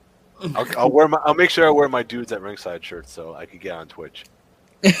 I'll make sure I wear my dudes at ringside shirt so I could get on Twitch.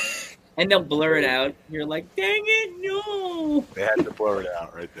 And they'll blur it out. You're like, dang it, no! They had to blur it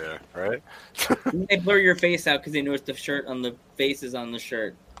out right there, right? They blur your face out because they notice the shirt on the face is on the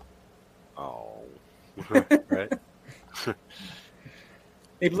shirt. Oh, right.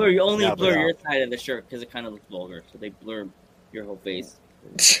 They blur your side of the shirt because it kind of looks vulgar, so they blur your whole face.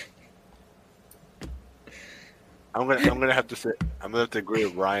 I'm gonna have to agree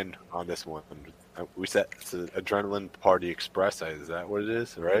with Ryan on this one. We said it's an Adrenaline Party Express. Is that what it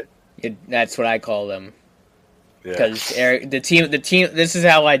is? Right? That's what I call them. Because the team. This is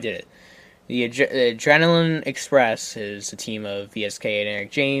how I did it. The Adrenaline Express is a team of VSK and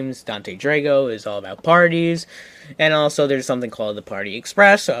Eric James. Dante Drago is all about parties, and also there's something called the Party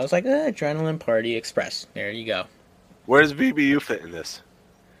Express. So I was like, Adrenaline Party Express. There you go. Where does VBU fit in this?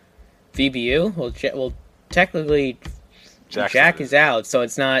 VBU? Well, technically, Jack is out, so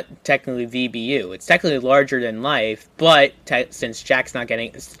it's not technically VBU. It's technically larger than life, but since Jack's not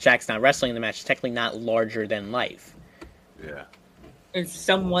wrestling in the match, it's technically not larger than life. Yeah, it's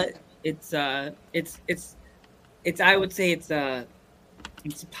somewhat. It's I would say it's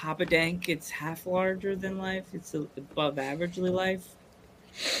Papa Dank. It's half larger than life. It's above averagely life.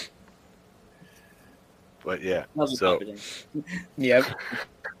 But yeah, so yep.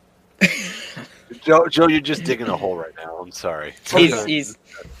 Joe, you're just digging a hole right now. I'm sorry. He's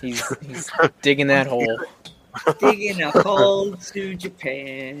digging that hole. Digging a hole to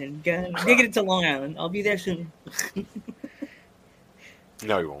Japan. Digging it to Long Island. I'll be there soon.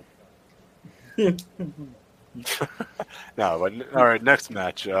 No, you won't. No, but all right. Next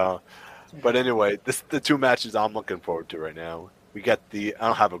match. But anyway, the 2 matches I'm looking forward to right now. We got I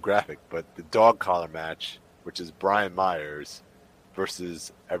don't have a graphic, but the dog collar match, which is Brian Myers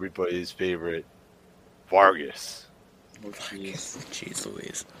versus everybody's favorite Vargas. Oh, jeez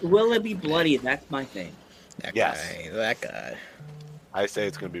Louise. Will it be bloody? That's my thing. That guy. I say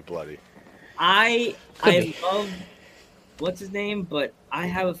it's going to be bloody. I love what's his name, but I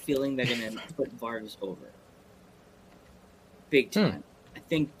have a feeling they're going to put Vargas over. Big time. I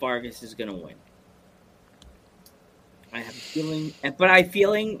think Vargas is going to win. I have a feeling, but I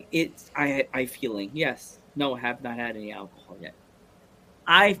feeling, yes. No, I have not had any alcohol yet.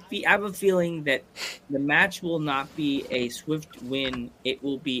 I have a feeling that the match will not be a swift win. It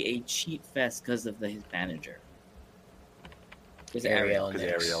will be a cheat fest because of his manager. Because Ariella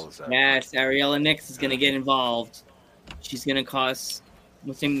Nix. Yes, Ariella Nix is going to get involved. She's going to cost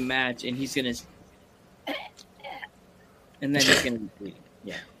him the match, and he's going to... And then he's going to be bleeding.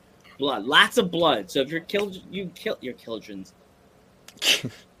 Yeah. Blood. Lots of blood. So if you kill your children's...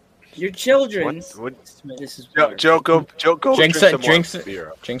 Your children's... This is Joe, go drink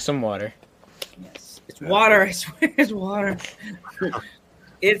some water. Yes. It's water. I swear it's water.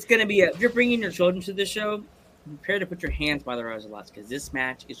 It's going to be... If you're bringing your children to the show, prepare to put your hands by their eyes a lot, because this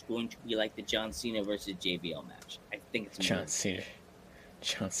match is going to be like the John Cena versus JBL match. I think it's John Cena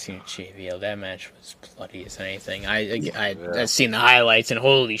JBL. That match was bloody as anything. I've seen the highlights, and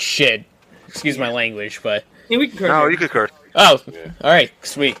holy shit. Excuse my language, but... Yeah, we can curse. No, you can curse. Oh, yeah. All right,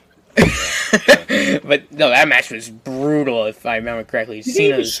 sweet. But no, that match was brutal, if I remember correctly.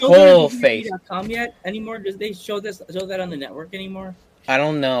 Cena's whole face. Yet anymore? Does they show that on the network anymore? I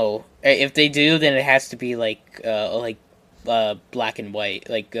don't know. If they do, then it has to be like black and white,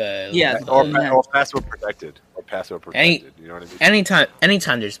 or password protected. You know what I mean?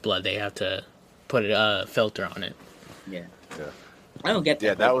 Anytime there's blood, they have to put a filter on it. Yeah. I don't get that.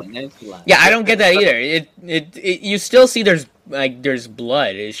 Yeah, that was. Yeah, I don't get that either. It you still see there's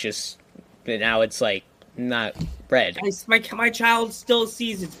blood. It's just now it's like not red. My child still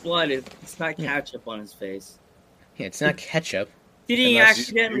sees its blood. It's not ketchup on his face. Yeah, it's not ketchup. He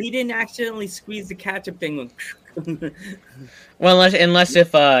didn't accidentally squeeze the ketchup thing. Well, unless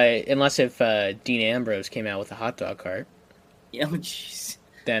if Dean Ambrose came out with a hot dog cart, Yeah, oh, jeez.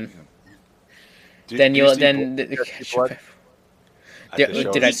 then Do then you you'll see then. Blood?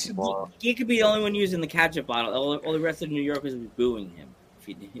 Did I see- He could be the only one using the ketchup bottle. All the rest of New Yorkers would be booing him if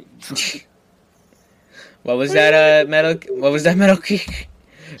he did. What was that? Metal Geek?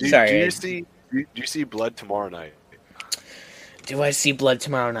 Sorry. Do you see Blood tomorrow night? Do I see blood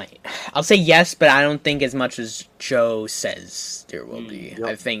tomorrow night? I'll say yes, but I don't think as much as Joe says there will be. Yep.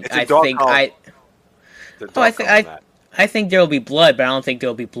 I think It's a dog column. I think there will be blood, but I don't think there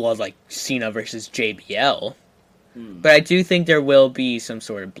will be blood like Cena versus JBL. But I do think there will be some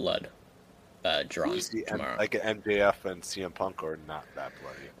sort of blood drawn tomorrow. Like an MJF and CM Punk are not that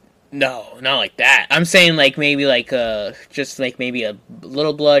bloody. No, not like that. I'm saying like maybe like just like maybe a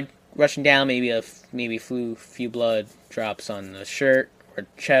little blood rushing down, maybe few blood drops on the shirt or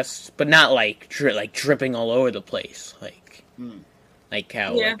chest, but not like dripping all over the place, like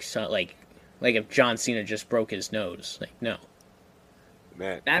how like if John Cena just broke his nose. Like no,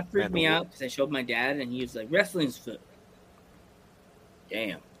 man, that freaked me out because I showed my dad and he was like, "Wrestling's foot."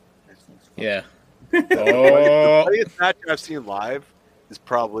 Damn, wrestling's foot. Yeah. The funniest match I've seen live is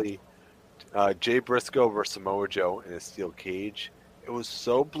probably Jay Briscoe versus Samoa Joe in a steel cage. It was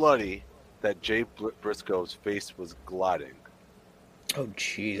so bloody that Jay Briscoe's face was glotting. Oh,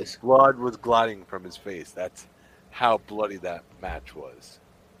 jeez. Blood was glotting from his face. That's how bloody that match was.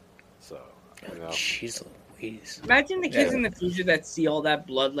 So, you know. Jeez Louise. Imagine the kids in the future that see all that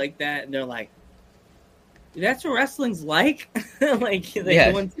blood like that and they're like, "That's what wrestling's like." Like,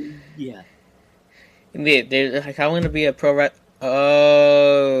 Yeah. They're like, I want to be a pro wrestler.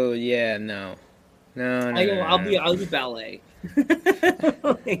 Oh, yeah, no. No. I'll do ballet.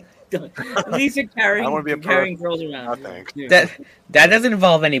 Like, at least you're carrying, I want to be carrying girls around. No, thanks. That doesn't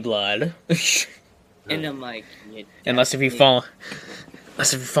involve any blood. And I'm like, unless if you fall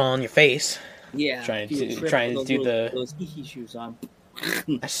on your face. Yeah, Trying if you to trip do with those hee shoes on.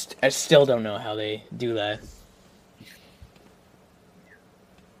 I still don't know how they do that.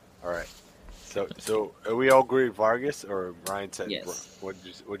 All right. So are we all agree Vargas or Ryan said? Yes. What'd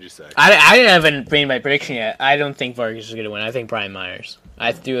you say? I haven't made my prediction yet. I don't think Vargas is going to win. I think Brian Myers.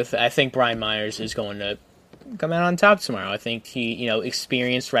 I think Brian Myers is going to come out on top tomorrow. I think he,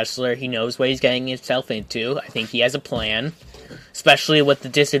 experienced wrestler. He knows what he's getting himself into. I think he has a plan, especially with the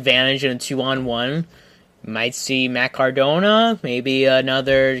disadvantage in a 2-on-1. Might see Matt Cardona, maybe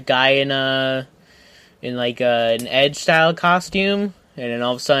another guy in an Edge style costume. And then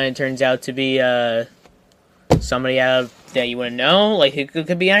all of a sudden it turns out to be somebody that you wouldn't know. Like, it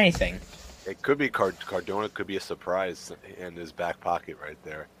could be anything. It could be Cardona. Could be a surprise in his back pocket right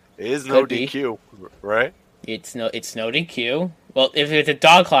there. It is no DQ, right? It's no DQ. Well, if it's a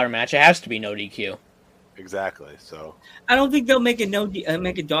dog collar match, it has to be no DQ. Exactly. So I don't think they'll make a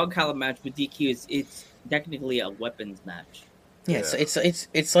dog collar match with DQ. It's technically a weapons match. Yeah,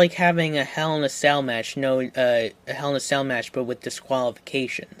 it's like having a Hell in a Cell match, a Hell in a Cell match, but with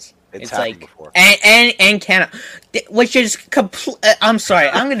disqualifications. It's like before. and cannot, which is complete. I'm sorry,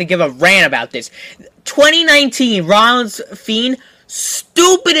 I'm gonna give a rant about this. 2019 Rollins Fiend,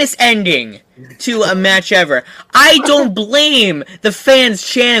 stupidest ending to a match ever. I don't blame the fans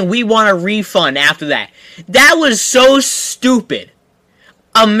chanting "We want a refund" after that. That was so stupid.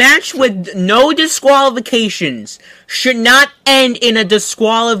 A match with no disqualifications should not end in a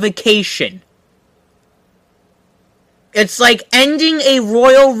disqualification. It's like ending a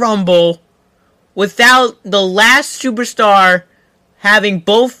Royal Rumble without the last superstar having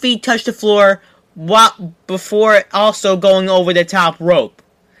both feet touch the floor before also going over the top rope.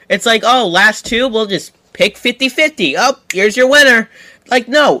 It's like, oh, last two, we'll just pick 50-50. Oh, here's your winner. Like,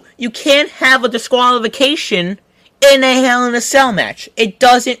 no, you can't have a disqualification in a Hell in a Cell match. It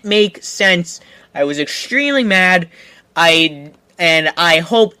doesn't make sense. I was extremely mad. I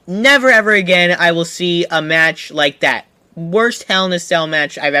hope never ever again I will see a match like that. Worst Hell in a Cell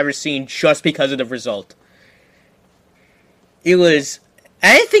match I've ever seen just because of the result. It was...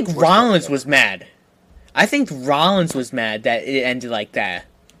 I think Rollins was mad. I think Rollins was mad that it ended like that.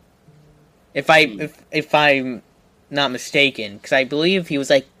 If I'm not mistaken. Because I believe he was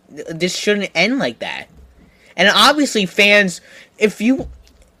like, this shouldn't end like that. And obviously fans, here's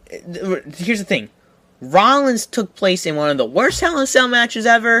the thing. Rollins took place in one of the worst Hell in a Cell matches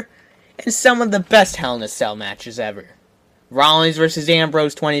ever, and some of the best Hell in a Cell matches ever. Rollins versus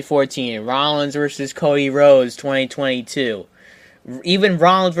Ambrose 2014, Rollins versus Cody Rhodes 2022, even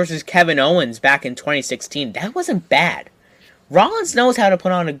Rollins versus Kevin Owens back in 2016. That wasn't bad. Rollins knows how to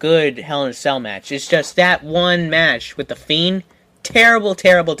put on a good Hell in a Cell match. It's just that one match with The Fiend, terrible,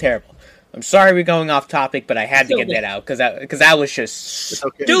 terrible, terrible. I'm sorry we're going off topic, but I had to It's get okay. that out because that was just It's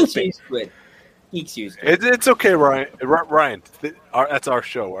okay. stupid. Geeks used to it. It's okay, Ryan. Ryan, that's our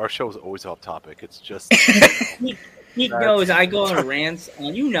show. Our show is always off topic. It's just Geek knows I go on rants.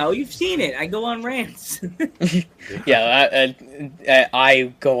 You've seen it. I go on rants. Yeah,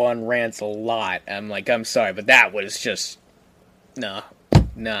 I go on rants a lot. I'm like, I'm sorry, but that was just nah.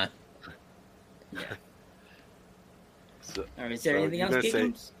 So, All right, is there anything else,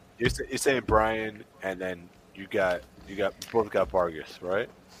 Geekums? you're saying Brian, and then you both got Vargas, right?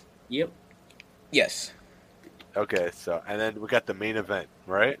 Yep. Yes. Okay, so and then we got the main event,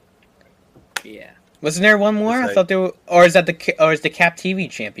 right? Yeah. Wasn't there one more? I thought there were, or is the Cap TV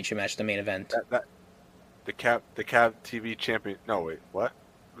Championship match the main event? The Cap TV champion. No, wait, what?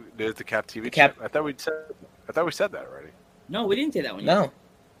 There's the Cap TV. I thought we said that already. No, we didn't say that one yet. No.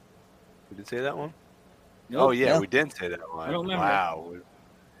 We didn't say that one. Nope. Oh yeah, No. we didn't say that one. I don't remember. Wow,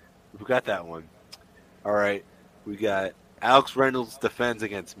 we got that one. All right, we got Alex Reynolds defends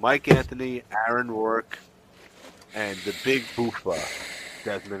against Mike Anthony, Aaron Rourke, and the Big Boofa,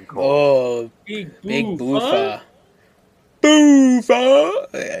 Desmond Cole. Oh, Big Boofa.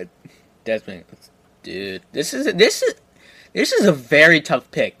 Boofa. Desmond, dude, this is a very tough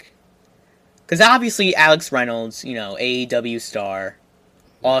pick. Because obviously Alex Reynolds, AEW star,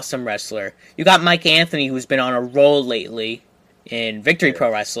 awesome wrestler. You got Mike Anthony, who's been on a roll lately in Victory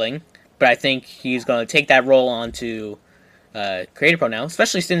Pro Wrestling, but I think he's going to take that role onto Creative Pro now,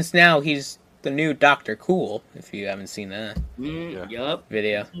 especially since now he's the new Dr. Cool, if you haven't seen that Yup.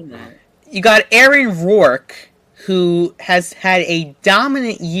 video. You got Aaron Rourke, who has had a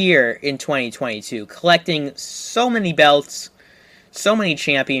dominant year in 2022, collecting so many belts, so many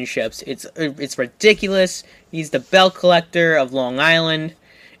championships. It's ridiculous. He's the belt collector of Long Island.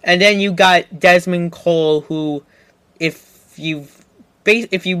 And then you got Desmond Cole, who, if you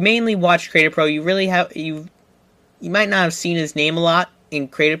mainly watch Creative Pro, you might not have seen his name a lot in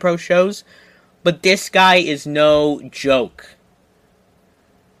Creative Pro shows, but this guy is no joke.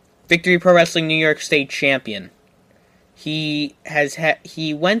 Victory Pro Wrestling New York State champion. He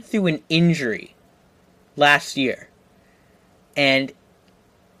went through an injury last year, and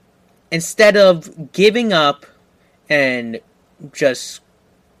instead of giving up and just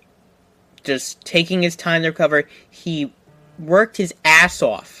taking his time to recover, he worked his ass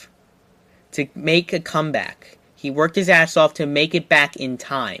off to make a comeback. He worked his ass off to make it back in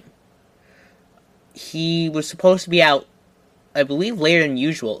time. He was supposed to be out, I believe, later than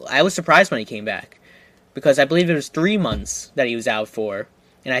usual. I was surprised when he came back, because I believe it was 3 months that he was out for,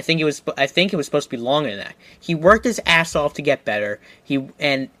 and I think it was supposed to be longer than that. He worked his ass off to get better.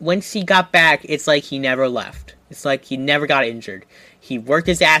 And once he got back, it's like he never left. It's like he never got injured. He worked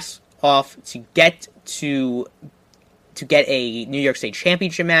his ass off to get a New York State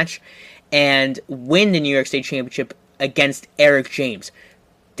Championship match and win the New York State Championship against Eric James.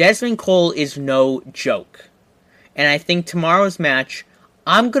 Desmond Cole is no joke. And I think tomorrow's match,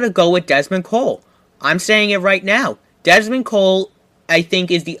 I'm going to go with Desmond Cole. I'm saying it right now. Desmond Cole, I think,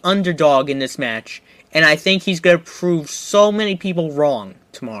 is the underdog in this match, and I think he's going to prove so many people wrong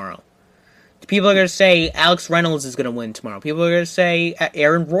tomorrow. People are going to say Alex Reynolds is going to win tomorrow. People are going to say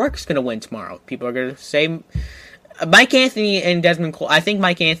Aaron Rourke's going to win tomorrow. People are going to say Mike Anthony and Desmond Cole. I think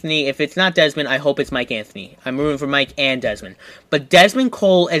Mike Anthony, if it's not Desmond, I hope it's Mike Anthony. I'm rooting for Mike and Desmond. But Desmond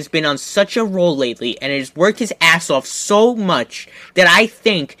Cole has been on such a roll lately and has worked his ass off so much that I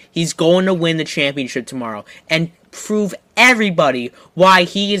think he's going to win the championship tomorrow and prove everybody why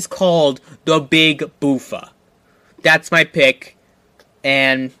he is called the Big Boofa. That's my pick,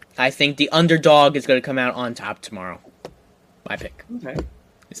 and I think the underdog is going to come out on top tomorrow. My pick. Okay.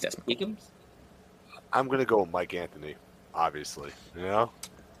 It's Desmond. I'm going to go with Mike Anthony, obviously.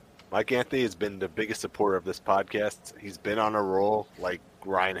 Mike Anthony has been the biggest supporter of this podcast. He's been on a roll, like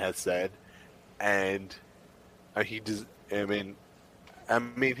Ryan has said, and he deserves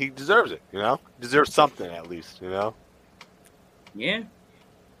it, Deserves something, at least, Yeah.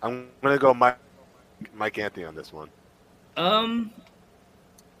 I'm going to go Mike Anthony on this one.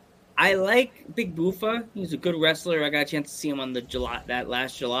 I like Big Boofa. He's a good wrestler. I got a chance to see him on that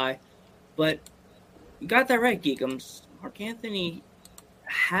last July. But you got that right, Geekums. Mike Anthony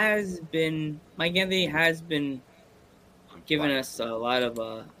has been giving us a lot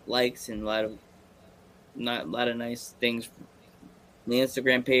of likes and a lot of nice things from the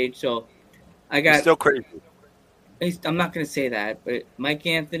Instagram page. So I got. He's still crazy. I'm not going to say that, but Mike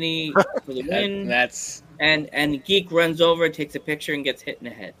Anthony for the win. That's and Geek runs over, takes a picture, and gets hit in the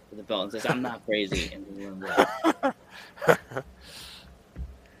head with the belt and says, "I'm not crazy." And we run away.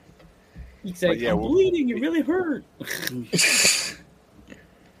 He's like, "I'm bleeding. It really hurt."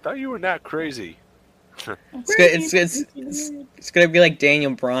 Thought you were not crazy. It's gonna be like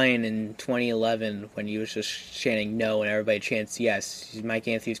Daniel Bryan in 2011 when he was just chanting no and everybody chants yes. Mike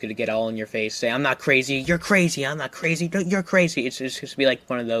Anthony's gonna get all in your face, say I'm not crazy, you're crazy, I'm not crazy, you're crazy. It's just gonna be like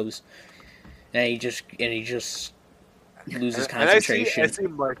one of those, and he just loses concentration. I see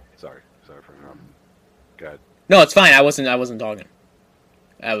Mike. Sorry for interrupting. Go ahead. No, it's fine. I wasn't talking.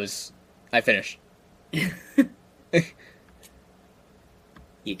 I finished.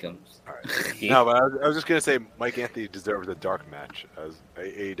 He comes. All right. No, but I was just gonna say Mike Anthony deserves a dark match as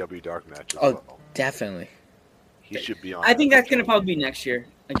a AEW dark match. As well. Definitely. He should be on. I think that's gonna probably be next year.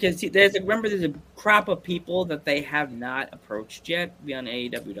 Because there's a crop of people that they have not approached yet to be on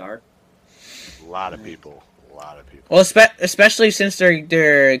AEW Dark. A lot of people. Well, especially since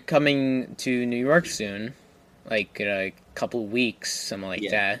they're coming to New York soon, like in a couple weeks, something like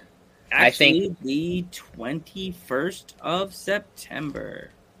that. Actually, I think the 21st of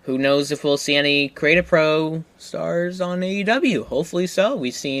September. Who knows if we'll see any Creative Pro stars on AEW? Hopefully so.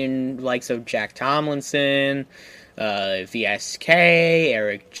 We've seen likes of Jack Tomlinson, VSK,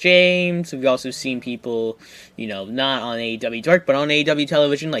 Eric James. We've also seen people, not on AEW Dark, but on AEW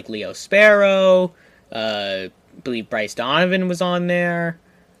television, like Leo Sparrow. I believe Bryce Donovan was on there.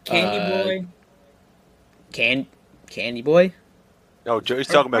 Candy Boy. Candy Boy? No, he's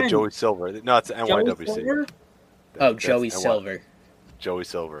talking about Joey Silver. No, it's NYWC. Joey Silver. Joey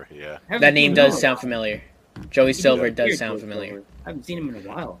Silver, yeah. That name does sound familiar. Joey Silver does sound familiar. I haven't seen him in a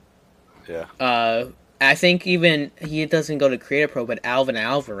while. Yeah. I think even he doesn't go to Creative Pro, but Alvin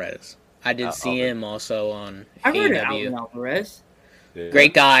Alvarez. I did see him also on I've heard of AEW. Alvin Alvarez. Yeah.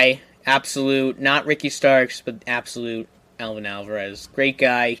 Great guy. Absolute. Not Ricky Starks, but absolute Alvin Alvarez. Great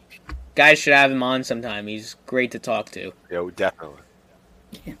guy. Guys should have him on sometime. He's great to talk to. Yeah, definitely.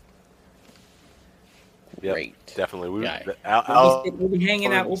 Yeah. Great. Yep, definitely. We'll be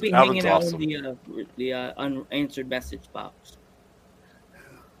hanging out. We'll be hanging out awesome. in the unanswered message box.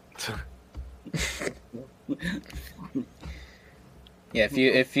 Yeah,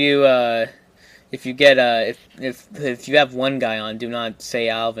 if you have one guy on, do not say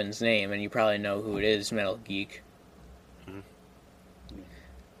Alvin's name, and you probably know who it is. Metal Geek. Mm-hmm.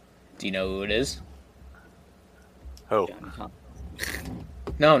 Do you know who it is? Who?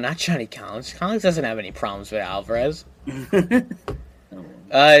 No, not Johnny Collins. Collins doesn't have any problems with Alvarez.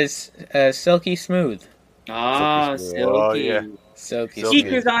 It's Silky Smooth. Ah, Silky. Oh, yeah. Silky.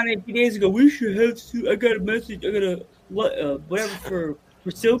 Geek was on it a few days ago. We should have. I got a message. I got a whatever for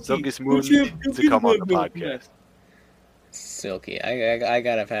Silky. Silky Smooth to come on the podcast. Silky, I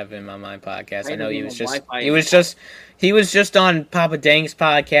gotta have him on my podcast. I know he was just on Papa Dang's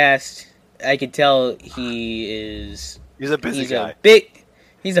podcast. I could tell he's a busy guy.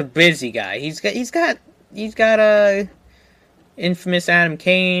 He's a busy guy. He's got infamous Adam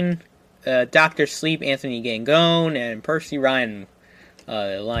Kane, Dr. Sleep, Anthony Gangone, and Percy Ryan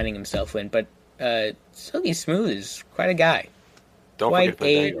lining himself in. But Silky Smooth is quite a guy. Don't quite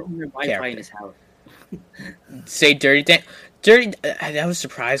forget Wi-Fi in his house. Say Dirty Dango. I was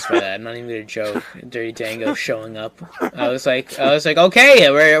surprised by that. I'm not even gonna joke. Dirty Dango showing up. I was like, okay,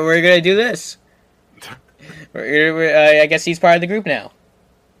 we're gonna do this. I guess he's part of the group now.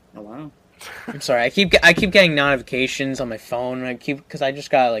 Oh wow. I'm sorry. I keep getting notifications on my phone. Because I just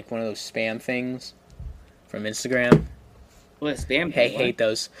got like one of those spam things from Instagram. What spam? I hate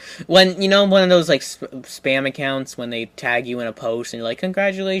those. When one of those like spam accounts when they tag you in a post and you're like,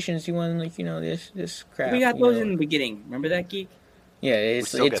 congratulations, you won this crap. We got those in the beginning. Remember that, Geek? Yeah,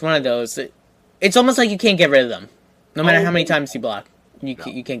 it's one of those. It's almost like you can't get rid of them, no matter how many times you block. You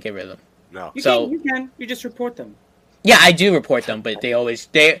can't get rid of them. No. You can. You just report them. Yeah, I do report them, but they always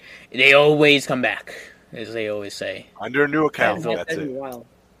come back, as they always say. Under a new account. That's it.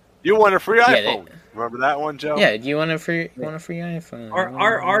 You want a free iPhone? Remember that one, Joe? Yeah. Do you want a free iPhone?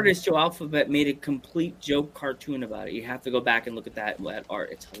 Our artist Joe Alphabet made a complete joke cartoon about it. You have to go back and look at that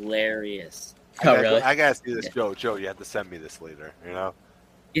art. It's hilarious. Really? I gotta see this, Joe. Joe, you have to send me this later.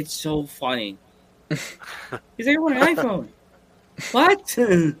 It's so funny. Is everyone an iPhone? What?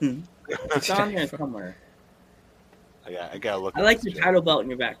 It's on there somewhere. I gotta look. I like the title belt in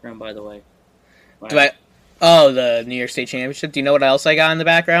your background, by the way. Wow. Oh, the New York State Championship. Do you know what else I got in the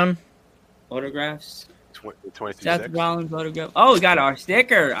background? Autographs. 22 Seth Rollins autograph. Oh, we got our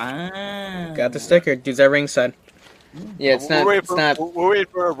sticker. Ah. Got the sticker. Dude's at ringside. Yeah, We're waiting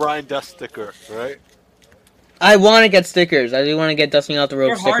for a Ryan Dust sticker, right? I want to get stickers. I do want to get Dusting Out the Rope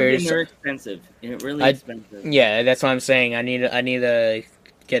They're hard stickers. and they're expensive. Really expensive. Yeah, that's what I'm saying. I need to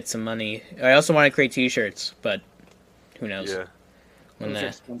get some money. I also want to create T-shirts, but who knows? Yeah. Those are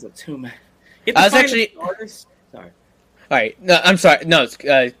expensive too, man. I was actually. Sorry. right. No, I'm sorry. No,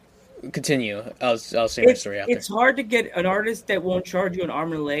 continue. I'll say my story after. It's hard to get an artist that won't charge you an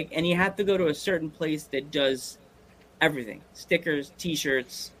arm and a leg, and you have to go to a certain place that does everything: stickers,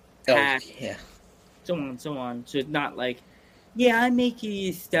 T-shirts, hats, so on and so on. So it's not like, yeah, I make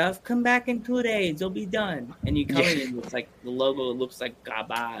you stuff. Come back in 2 days, it'll be done. And you come in, and it's like the logo looks like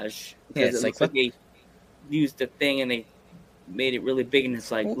garbage. Yeah, it's it looks like they used the thing and they made it really big, and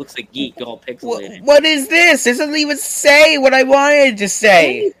it's like looks like geek all pixelated. What is this? It doesn't even say what I wanted to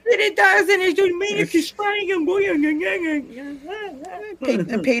say. It doesn't. It's just made it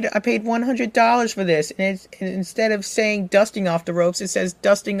I paid $100 for this, and instead of saying dusting off the ropes, it says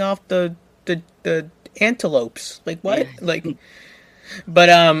dusting off the antelopes. Like what? Like,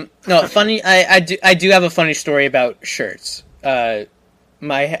 but no, funny. I do have a funny story about shirts. I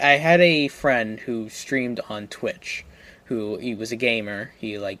had a friend who streamed on Twitch. He was a gamer.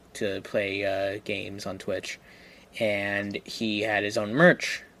 He liked to play games on Twitch, and he had his own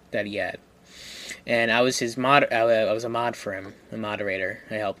merch that he had. And I was his mod. I was a mod for him, a moderator.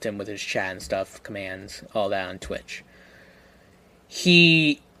 I helped him with his chat and stuff, commands, all that on Twitch.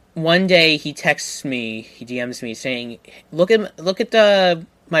 One day he texts me, he DMs me saying, "Look at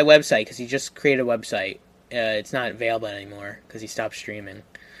my website," because he just created a website. It's not available anymore because he stopped streaming.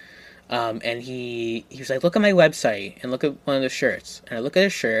 And he was like, "Look at my website and look at one of the shirts." And I look at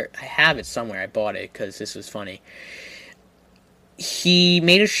his shirt. I have it somewhere. I bought it because this was funny. He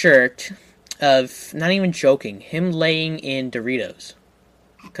made a shirt of, not even joking, him laying in Doritos.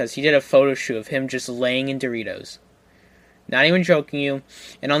 Because he did a photo shoot of him just laying in Doritos. Not even joking you.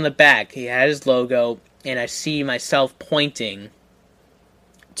 And on the back, he had his logo, and I see myself pointing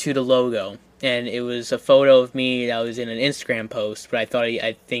to the logo. And it was a photo of me that was in an Instagram post, but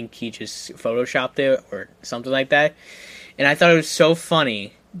I think he just photoshopped it or something like that. And I thought it was so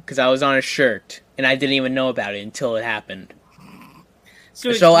funny because I was on a shirt and I didn't even know about it until it happened.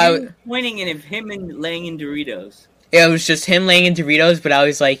 So I was pointing and him laying in Doritos. It was just him laying in Doritos, but I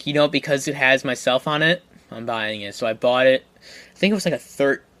was like, because it has myself on it, I'm buying it. So I bought it. I think it was like I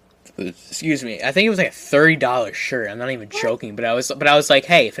think it was like a $30 shirt. I'm not even joking, but I was like,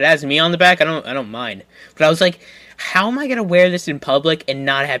 hey, if it has me on the back, I don't mind. But I was like, how am I gonna wear this in public and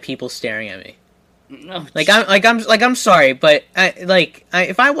not have people staring at me? No. I'm sorry, but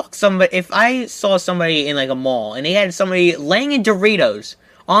if I saw somebody in like a mall and they had somebody laying in Doritos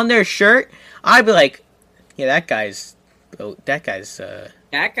on their shirt, I'd be like, yeah, that guy's going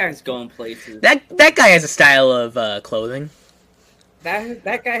places. That guy has a style of clothing.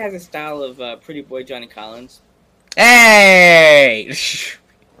 That guy has a style of Pretty Boy Johnny Collins. Hey! Shake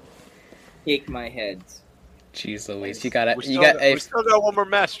my head. Jeez Louise, we still got one more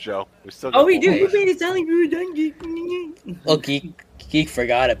match, Joe. We do. We made it sound like we were done, Geek. Well, Geek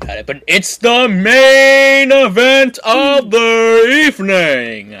forgot about it, but it's the main event of the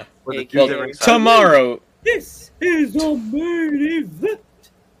evening. Tomorrow. This is the main event.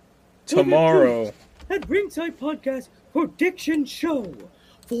 Tomorrow. At Ringside Podcast Prediction Show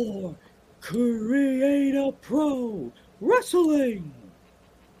for Creator Pro Wrestling.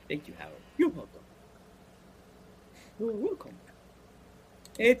 Thank you, Howard. You're welcome. You're welcome.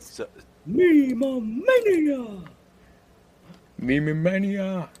 It's Meme-mania.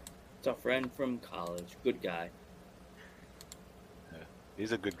 Meme-mania. It's a friend from college. Good guy. Yeah,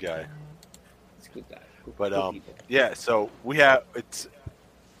 he's a good guy. He's a good guy. But yeah. So it's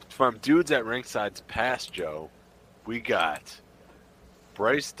from Dudes at Ringside's past, Joe. We got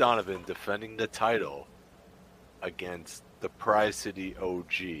Bryce Donovan defending the title against the Prize City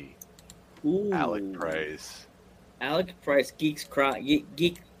OG, Alec Price. Alec Price, Geek's crying.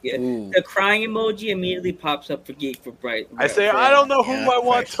 Geek. The crying emoji immediately pops up for Geek for Bryce. I say, I don't know who I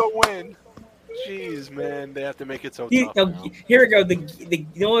want to win. Jeez, man, they have to make it so tough. Here we go. The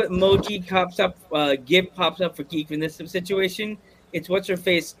you know what emoji pops up? GIF pops up for Geek in this situation. It's what's her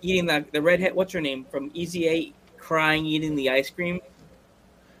face eating the redhead. What's her name from Easy 8? Crying, eating the ice cream.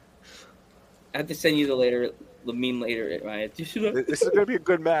 I have to send you the meme later, Ryan. This is going to be a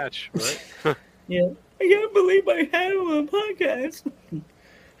good match, right? Yeah. I can't believe I had him on a podcast.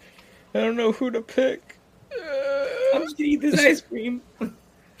 I don't know who to pick. I'm just going to eat this ice cream.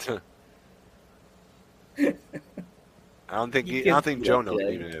 I don't think Joe knows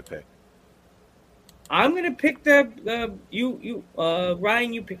even to pick. I'm going to pick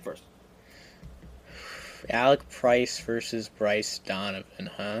Ryan, you pick first. Alec Price versus Bryce Donovan,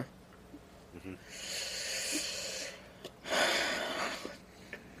 huh? Mm-hmm.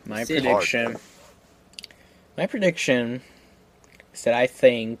 My prediction is that I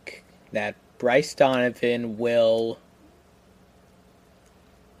think that Bryce Donovan will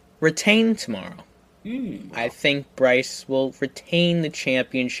retain tomorrow. I think Bryce will retain the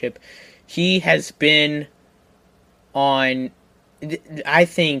championship. He has been on... I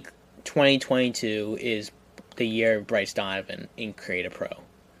think 2022 is the year of Bryce Donovan in Create A Pro.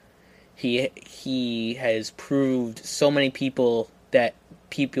 He has proved so many people that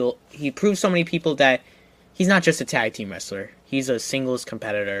he proved so many people that he's not just a tag team wrestler. He's a singles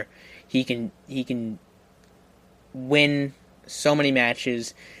competitor. He can win so many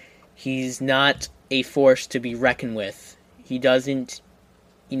matches. He's not a force to be reckoned with. He doesn't,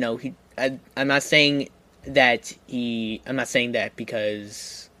 I'm not saying that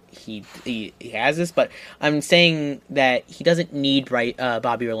because he has this, but I'm saying that he doesn't need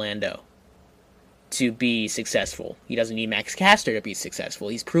Bobby Orlando to be successful. He doesn't need Max Caster to be successful.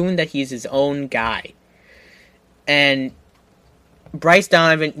 He's proven that he's his own guy. And Bryce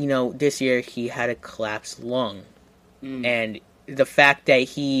Donovan, this year he had a collapsed lung. And the fact that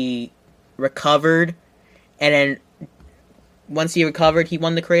he recovered, and then once he recovered, he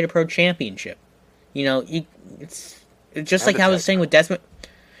won the Create A Pro Championship. It's just like I was saying with Desmond,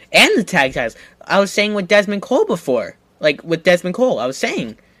 and the tag titles. I was saying with Desmond Cole before, like with Desmond Cole, I was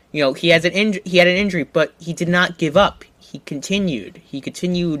saying, he had an injury, but he did not give up. He continued,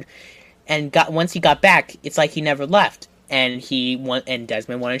 and once he got back, it's like he never left. And he won, and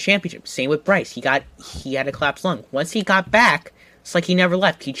Desmond won a championship. Same with Bryce. He had a collapsed lung. Once he got back, it's like he never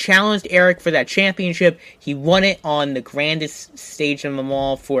left. He challenged Eric for that championship. He won it on the grandest stage of them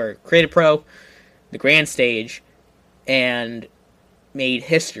all for Create A Pro, the grand stage, and made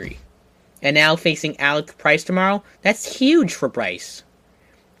history. And now facing Alec Price tomorrow, that's huge for Bryce.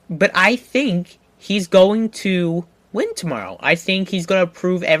 But I think he's going to win tomorrow. I think he's going to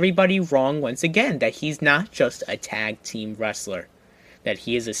prove everybody wrong once again, that he's not just a tag team wrestler, that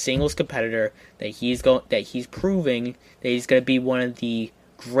he is a singles competitor, that he's proving that he's going to be one of the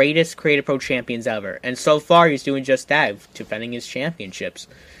greatest Create A Pro champions ever. And so far, he's doing just that, defending his championships,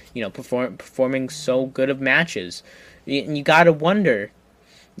 performing so good of matches. And you got to wonder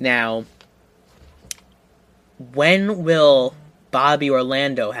now, when will Bobby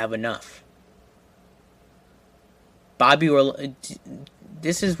Orlando have enough?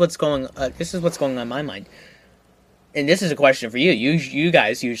 This is what's going on in my mind, and this is a question for you. You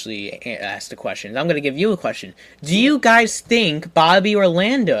guys usually ask the questions. I'm going to give you a question. Do you guys think Bobby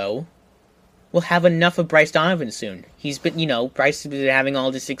Orlando will have enough of Bryce Donovan soon? He's been, Bryce has been having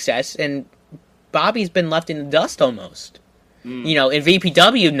all this success, and Bobby's been left in the dust almost. In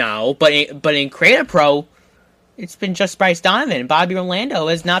VPW now, but in Create A Pro, it's been just Bryce Donovan. Bobby Orlando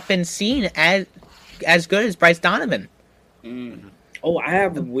has not been seen as good as Bryce Donovan. Oh, I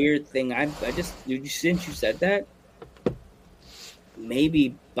have a weird thing. I just, since you said that,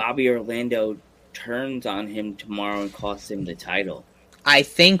 maybe Bobby Orlando turns on him tomorrow and costs him the title. I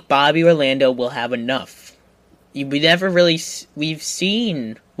think Bobby Orlando will have enough. We've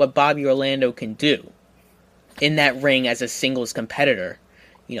seen what Bobby Orlando can do in that ring as a singles competitor.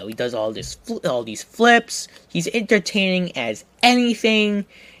 He does all these flips. He's entertaining as anything.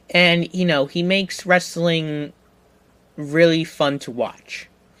 And, he makes wrestling really fun to watch.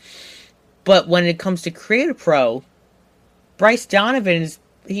 But when it comes to Create A Pro, Bryce Donovan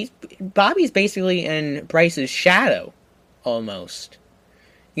Bobby's basically in Bryce's shadow, almost.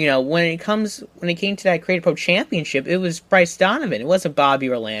 When it came to that Create A Pro Championship, it was Bryce Donovan. It wasn't Bobby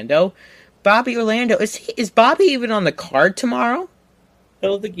Orlando. Bobby Orlando, is Bobby even on the card tomorrow? I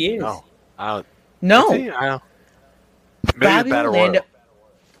don't think he is. No. I No. Maybe Bobby Battle Orlando.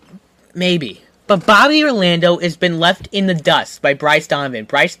 Royal. Maybe. But Bobby Orlando has been left in the dust by Bryce Donovan.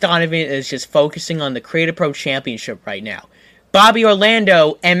 Bryce Donovan is just focusing on the Create A Pro Championship right now. Bobby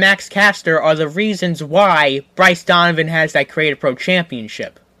Orlando and Max Caster are the reasons why Bryce Donovan has that Create A Pro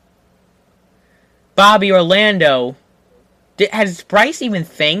Championship. Bobby Orlando... Has Bryce even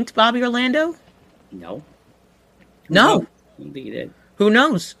thanked Bobby Orlando? No. No. I don't think he did. Who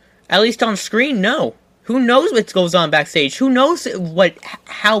knows? At least on screen, no. Who knows what goes on backstage? Who knows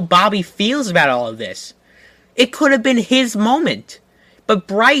how Bobby feels about all of this? It could have been his moment. But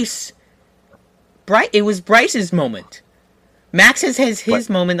it was Bryce's moment. Max has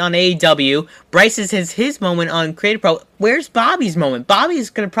his moment on AEW. Bryce has his moment on Create A Pro. Where's Bobby's moment? Bobby's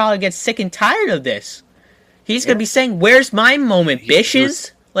going to probably get sick and tired of this. He's going to be saying, where's my moment,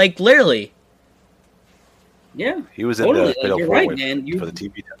 bitches? Literally. Yeah. He was in totally. the Fatal You're Four right, Way man. for the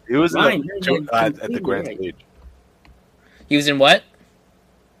TV. He was at the grand stage. He was in what?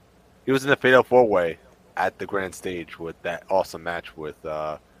 He was in the Fatal Four Way at the grand stage with that awesome match with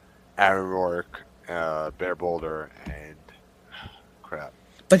Aaron Rourke, Bear Boulder, and crap.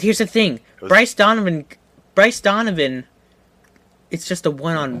 But here's the thing: Bryce Donovan, it's just a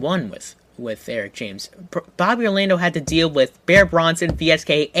one-on-one with Eric James. Bobby Orlando had to deal with Bear Bronson,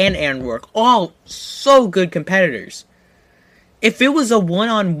 VSK, and Aaron Rourke, all so good competitors. If it was a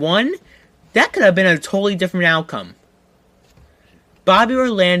one-on-one, that could have been a totally different outcome. Bobby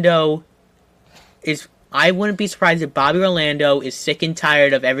Orlando is... I wouldn't be surprised if Bobby Orlando is sick and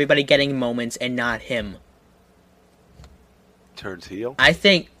tired of everybody getting moments and not him. Turns heel? I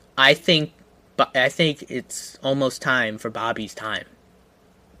think it's almost time for Bobby's time.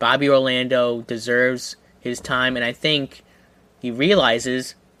 Bobby Orlando deserves his time, and I think he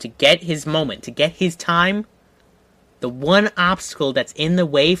realizes to get his moment, to get his time, the one obstacle that's in the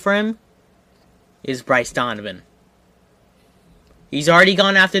way for him is Bryce Donovan. He's already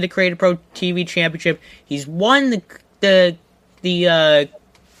gone after the Creative Pro TV Championship. He's won the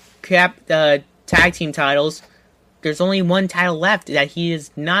tag team titles. There's only one title left that he is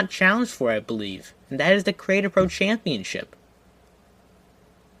not challenged for, I believe, and that is the Creative Pro Championship.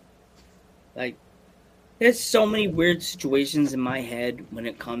 Like, there's so many weird situations in my head when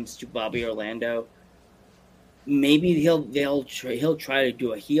it comes to Bobby Orlando. Maybe he'll try to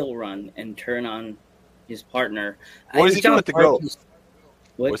do a heel run and turn on his partner. What does he do with the goat?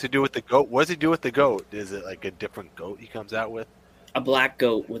 What does he do with the goat? What does he do with the goat? Is it like a different goat he comes out with? A black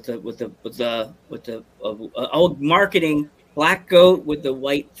goat with marketing black goat with the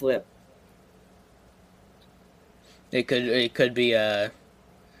white flip. It could be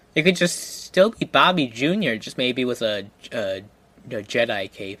it could just still be Bobby Jr. just maybe with a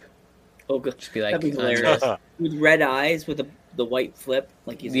Jedi cape. Oh, good. Just be like, that'd be hilarious. With red eyes with the white flip,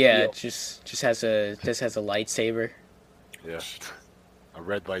 like he's just has a lightsaber. Yeah, a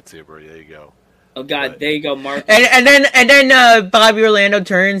red lightsaber. There you go. Oh God, there you go, Mark. And then Bobby Orlando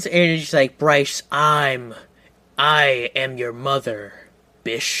turns and he's like, Bryce, I am your mother,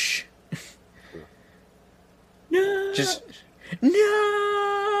 bish. No.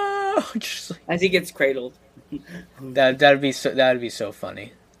 No. Just as he gets cradled. That'd be so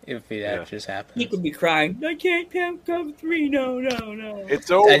funny if that just happened. He could be crying. I can't count cover 3. No. It's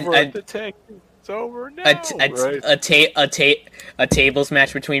over. The tank. It's over now. A tables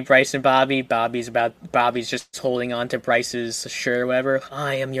match between Bryce and Bobby. Bobby's just holding on to Bryce's shirt or whatever.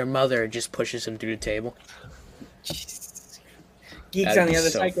 I am your mother. Just pushes him through the table. Geeks on the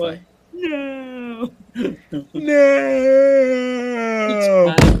other side going, no.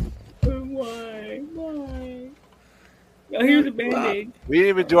 Why? Oh, here's a Band-Aid. We didn't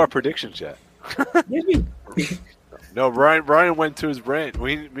even do our predictions yet. No, Ryan went to his rant.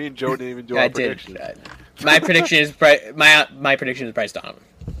 Me and Joe didn't even do our predictions. My prediction is my prediction is Bryce Donovan.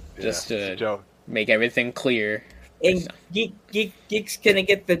 Just to Joe. Make everything clear. And Geek's gonna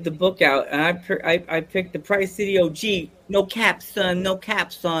get the book out, and I picked the Price City OG. No cap, son. No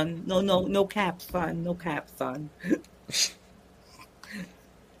cap, son. No cap, son. No cap, son.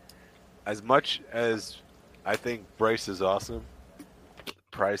 As much as I think Bryce is awesome,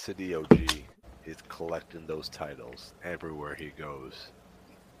 Price City OG is collecting those titles everywhere he goes.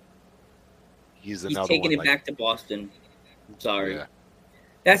 He's taking it back to Boston. I'm sorry. Yeah.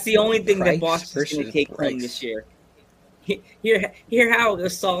 That's the only thing that Boston's going to take home this year. Hear how the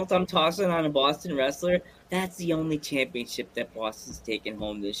salt I'm tossing on a Boston wrestler? That's the only championship that Boston's taking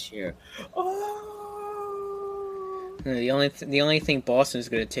home this year. Oh. The only thing Boston's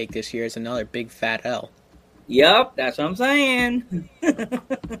going to take this year is another big fat L. Yep, that's what I'm saying.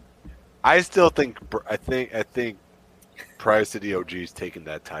 I still think I think Prize City OG is taking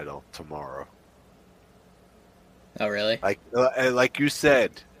that title tomorrow. Oh, really? Like you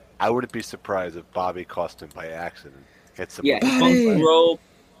said, I wouldn't be surprised if Bobby cost him by accident. Hits him. Yeah, he bumps the rope.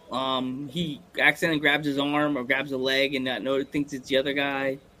 He accidentally grabs his arm or grabs a leg and thinks it's the other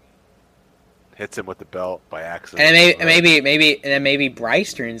guy. Hits him with the belt by accident. And maybe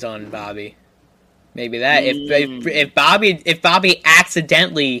Bryce turns on Bobby. Maybe that if Bobby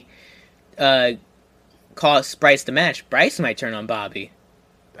accidentally costs Bryce the match, Bryce might turn on Bobby.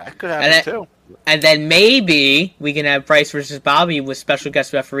 That could happen too. And then maybe we can have Bryce versus Bobby with special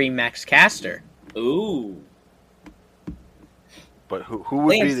guest referee Max Caster. Ooh. But who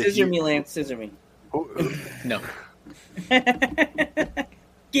would be the Lance Scissor me. No.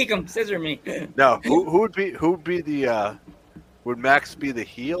 Geek him, scissor me. No, who would be the would Max be the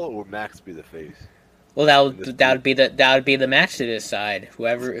heel or would Max be the face? Well, that would be the match to decide.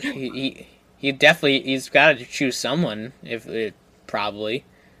 Whoever he's got to choose someone probably.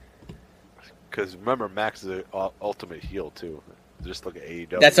 Because remember, Max is an ultimate heel too. Just look at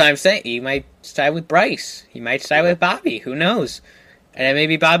AEW. That's what I'm saying. He might side with Bryce. He might side with Bobby. Who knows? And then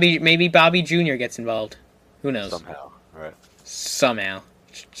maybe Bobby Jr. gets involved. Who knows? Somehow, right? Somehow.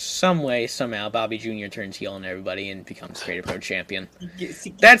 some way, somehow, Bobby Jr. turns heel on everybody and becomes Creative Pro champion.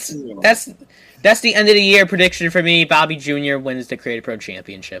 That's the end of the year prediction for me. Bobby Jr. wins the Creative Pro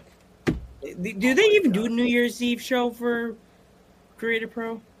championship. Do they even do a New Year's Eve show for Creative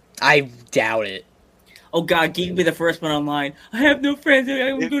Pro? I doubt it. Oh God, Geek be the first one online. I have no friends.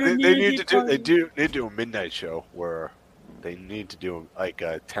 I'm going to They do a midnight show where they need to do like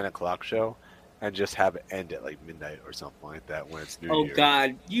a 10 o'clock show and just have it end at like midnight or something like that when it's New Year's. Oh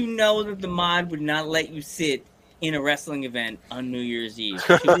God, you know that the mod would not let you sit in a wrestling event on New Year's Eve.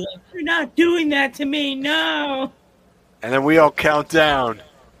 She'd be like, "You're not doing that to me, no." And then we all count down.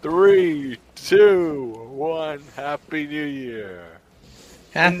 3, 2, 1. Happy New Year.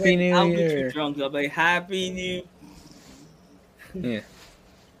 Happy New I'll Year. get too drunk. I'll be like, Happy New. Yeah.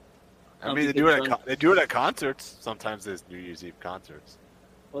 I mean, they do it at concerts. Sometimes there's New Year's Eve concerts.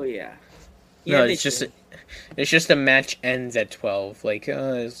 Oh yeah. No, it's just the match ends at 12. Like,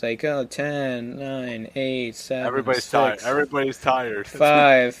 it's like 10, 9, 8, 7. Everybody's 6, tired. Everybody's tired.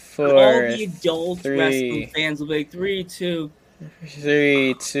 5, 4. All the adult 3, wrestling fans will be like 3, 2.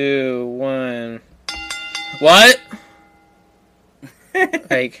 3, 2, 1. What?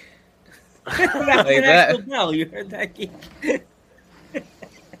 Like that. Bell. You heard that? Geek?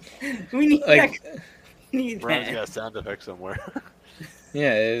 We need like, that. We need Brian's that. got a sound effect somewhere.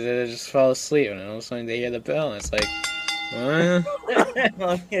 Yeah, they just fall asleep and all of a sudden they hear the bell and it's like, what?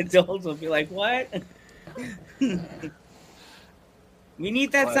 Well, the adults will be like, "What?" We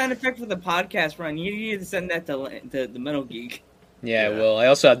need that sound effect for the podcast run. You need to send that to the Metal Geek. Yeah, well, I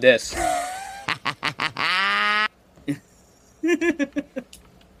also have this.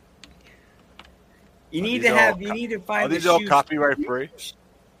 You need to find. Are these all copyright free?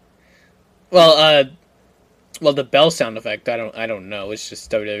 Well, the bell sound effect, I don't know. It's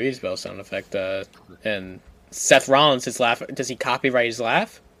just WWE's bell sound effect. And Seth Rollins, his laugh. Does he copyright his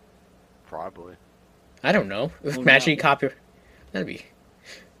laugh? Probably. I don't know. Imagine he copyright. That'd be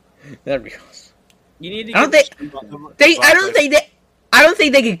awesome. You need to. I don't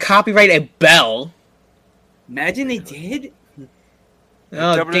think they could copyright a bell. Imagine they did.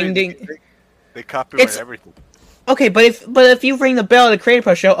 Oh, ding ding. They copyright everything. Okay, but if you ring the bell at a Creative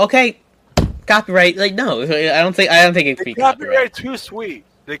Pro show, okay, copyright. Like no, I don't think it could be copyright. Too sweet.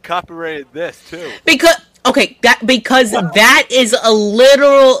 They copyrighted this too. Because that is a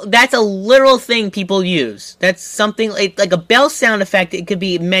literal thing people use. That's something like a bell sound effect. It could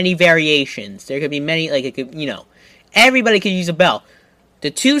be many variations. There could be many everybody could use a bell.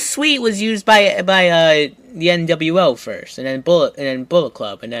 The Too Sweet was used by the NWO first, and then Bullet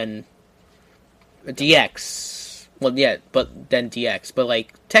Club, and then DX. Well, yeah, but then DX. But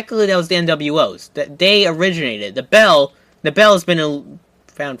technically, that was the NWOs. They originated the bell. The bell has been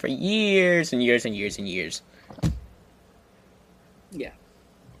found for years and years and years and years. Yeah.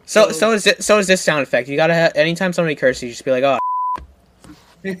 So is this sound effect. You gotta have, anytime somebody curses, you just be like, oh.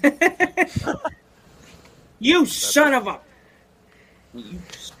 You son of a. You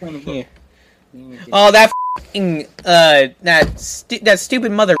son of a. Yeah. Oh, that f***ing, that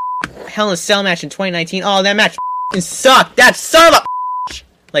stupid mother Hell in a Cell match in 2019. Oh, that match sucked. That son of a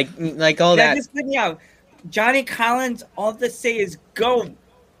like all that. Just thinking out. Johnny Collins, all they say is go.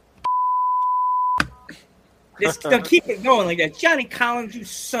 They'll keep it going like that. Johnny Collins, you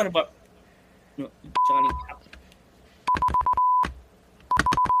son of a. No, Johnny Collins.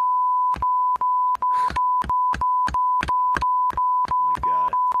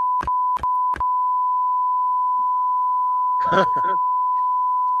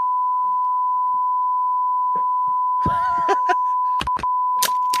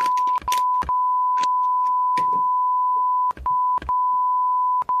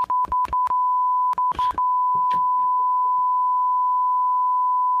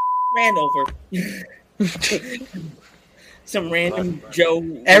 Ran over. Some random Joe.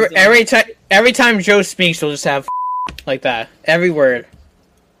 Every time Joe speaks, he'll just have like that. Every word.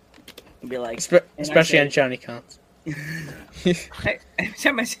 Be like, especially on Johnny Collins. Every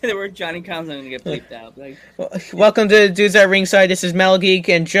time I say the word Johnny Collins, I'm gonna get bleeped out. Like, welcome to Dudes at Ringside. This is Metal Geek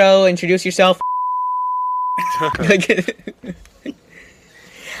and Joe. Introduce yourself. Like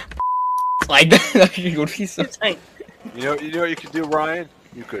that. You would be so. You know what you could do, Ryan?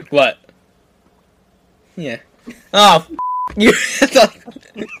 You could. What? Yeah. Oh, you.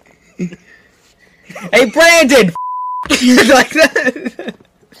 Hey, Brandon. Like that.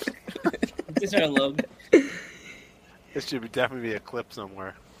 This is our logo. This should definitely be a clip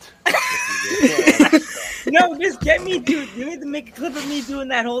somewhere. No, just get me, dude. You need to make a clip of me doing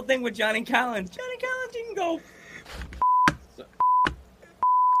that whole thing with Johnny Collins. Johnny Collins, you can go.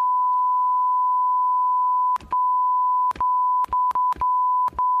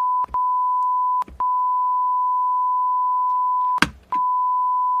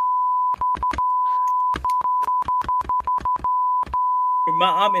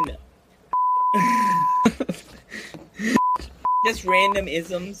 mom and just random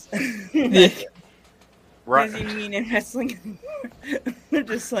isms. What does he mean in wrestling? They're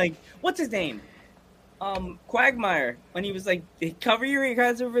just like, what's his name? Quagmire. When he was like, cover your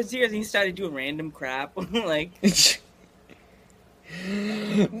guys over his ears, and he started doing random crap. Like,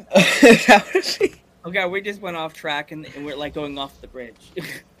 okay, we just went off track, and we're like going off the bridge.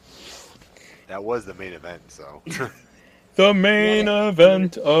 That was the main event, so. The main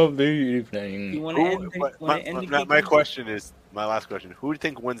event of the evening. You want to end the my question is, my last question: who do you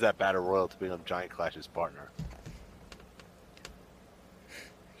think wins that battle royal to become Giant Clash's partner?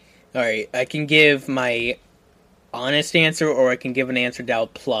 All right, I can give my honest answer, or I can give an answer that'll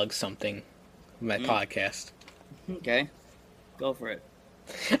plug something in my podcast. Okay, go for it.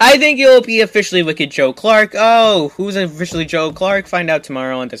 I think you'll be officially Wicked Joe Clark. Oh, who's officially Joe Clark? Find out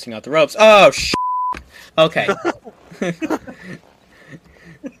tomorrow on Testing Out the Ropes. Oh, Okay. That's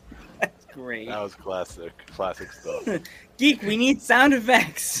great. That was classic stuff. Geek, we need sound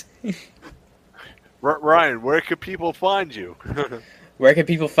effects. Ryan, where can people find you? Where can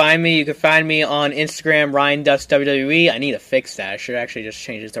people find me? You can find me on Instagram, Ryan Dust WWE. I need to fix that. I should actually just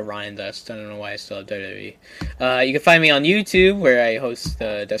change it to Ryan Dust. I don't know why I still have WWE. You can find me on YouTube, where I host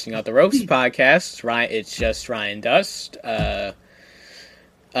the Dusting Out the Ropes podcast. It's just Ryan Dust. What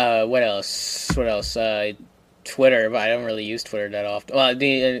else? Twitter, but I don't really use Twitter that often. Well,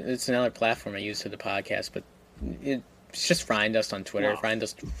 it's another platform I use for the podcast, but it's just Ryan Dust on Twitter. Wow. Ryan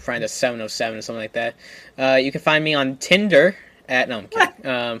Dust 707 or something like that. You can find me on Tinder at... No, I'm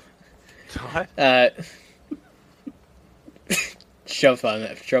kidding. What? Joe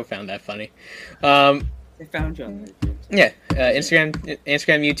found that funny. I found you on YouTube. Yeah,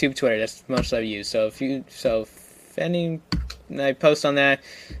 Instagram, YouTube, Twitter. That's most I've used. So if any... I post on that.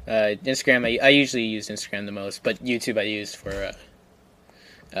 Instagram, I usually use Instagram the most, but YouTube I use for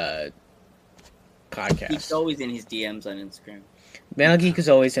podcasts. He's always in his DMs on Instagram. Metal Geek is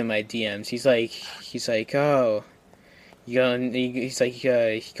always in my DMs. He's like, oh, you going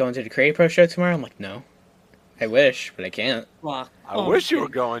to the Creative Pro show tomorrow? I'm like, no. I wish, but I can't. I wish you were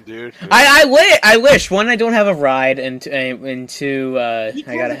going, dude. I wish. One, I don't have a ride, and two, I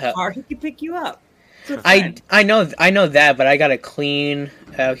gotta help. He can pick you up. I know that, but I gotta clean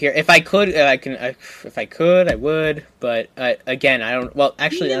out here. If I could, I would. But again, I don't. Well,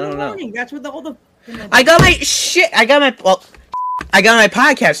 actually, I don't know. That's what all the. I got my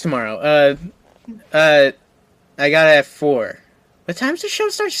podcast tomorrow. I got it at 4. What time's the show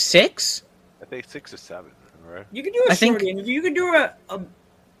start? 6? I think 6 or 7. Right. You can do a short interview. You can do a.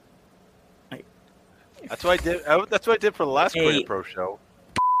 That's what I did. That's what I did for the last Creative Pro show.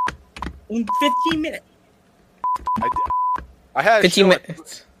 In 15 minutes. I had 15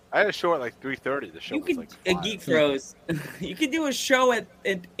 minutes. I had a show at like 3:30. The show was like 5. Geek Throws. You could do a show in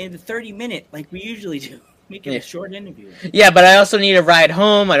the 30-minute like we usually do. Make it a short interview. Yeah, but I also need a ride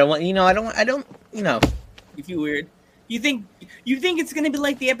home. I don't. If you weird. You think it's gonna be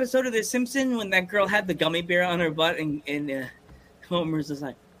like the episode of The Simpsons when that girl had the gummy bear on her butt and Homer's just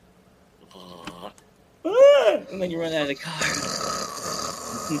like, and then you run out of the car.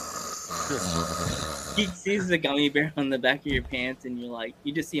 He sees the gummy bear on the back of your pants, and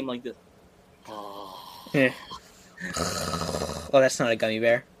you just see him like this. Yeah. Well, that's not a gummy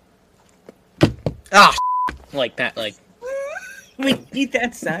bear. Ah, like that, like. We need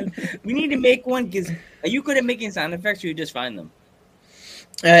that sound. We need to make one, because are you good at making sound effects, or you just find them?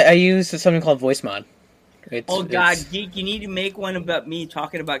 I use something called Voice Mod. Geek, you need to make one about me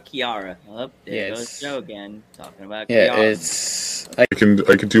talking about Kiara. Oh, there goes Joe again, talking about Kiara.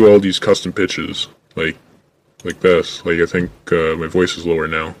 I can do all these custom pitches, like this. Like, I think my voice is lower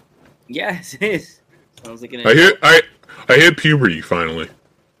now. Yes, it is. Sounds like I hit puberty, finally.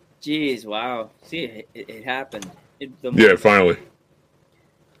 Jeez, wow. See, it happened. Yeah, finally.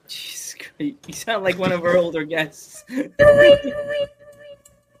 Jesus Christ. You sound like one of our older guests.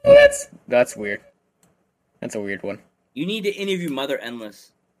 That's weird. That's a weird one. You need to interview Mother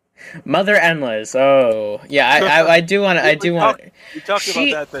Endless. Mother Endless. Oh, yeah. I do want. We talked about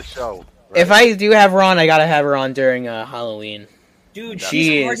that at the show. Right? If I do have her on, I gotta have her on during Halloween. Dude,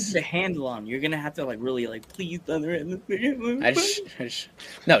 she's hard to get a handle on. You're gonna have to please Mother Endless.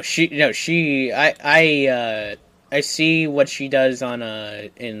 I see what she does on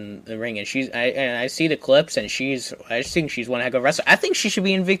in the ring, and I see the clips, and I just think she's one heck of a wrestler. I think she should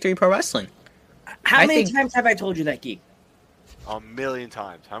be in Victory Pro Wrestling. How many times have I told you that, Geek? A million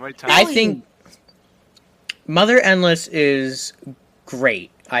times. How many times? I think Mother Endless is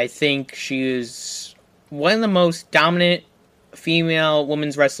great. I think she is one of the most dominant female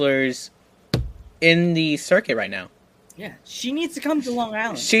women's wrestlers in the circuit right now. Yeah, she needs to come to Long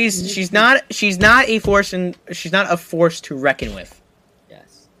Island. She's not a force to reckon with.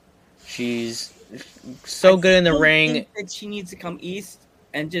 Yes. She's so good in the ring. Think that she needs to come east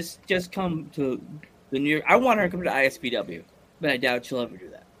and just come to the New York. I want her to come to ISPW, but I doubt she'll ever do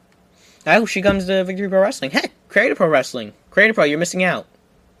that. I hope she comes to Victory Pro Wrestling. Heck, Creative Pro Wrestling. Creative Pro, you're missing out.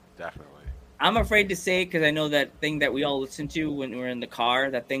 Definitely. I'm afraid to say it because I know that thing that we all listen to when we're in the car,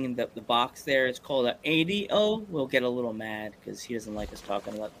 that thing in the box there is called an ADO. We'll get a little mad because he doesn't like us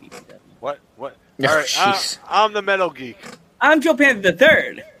talking about BPW. What? Oh, All right, I'm the Metal Geek. I'm Joe Panther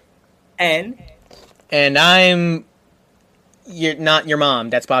III. And I'm not your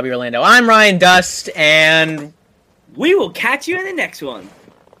mom. That's Bobby Orlando. I'm Ryan Dust, and we will catch you in the next one.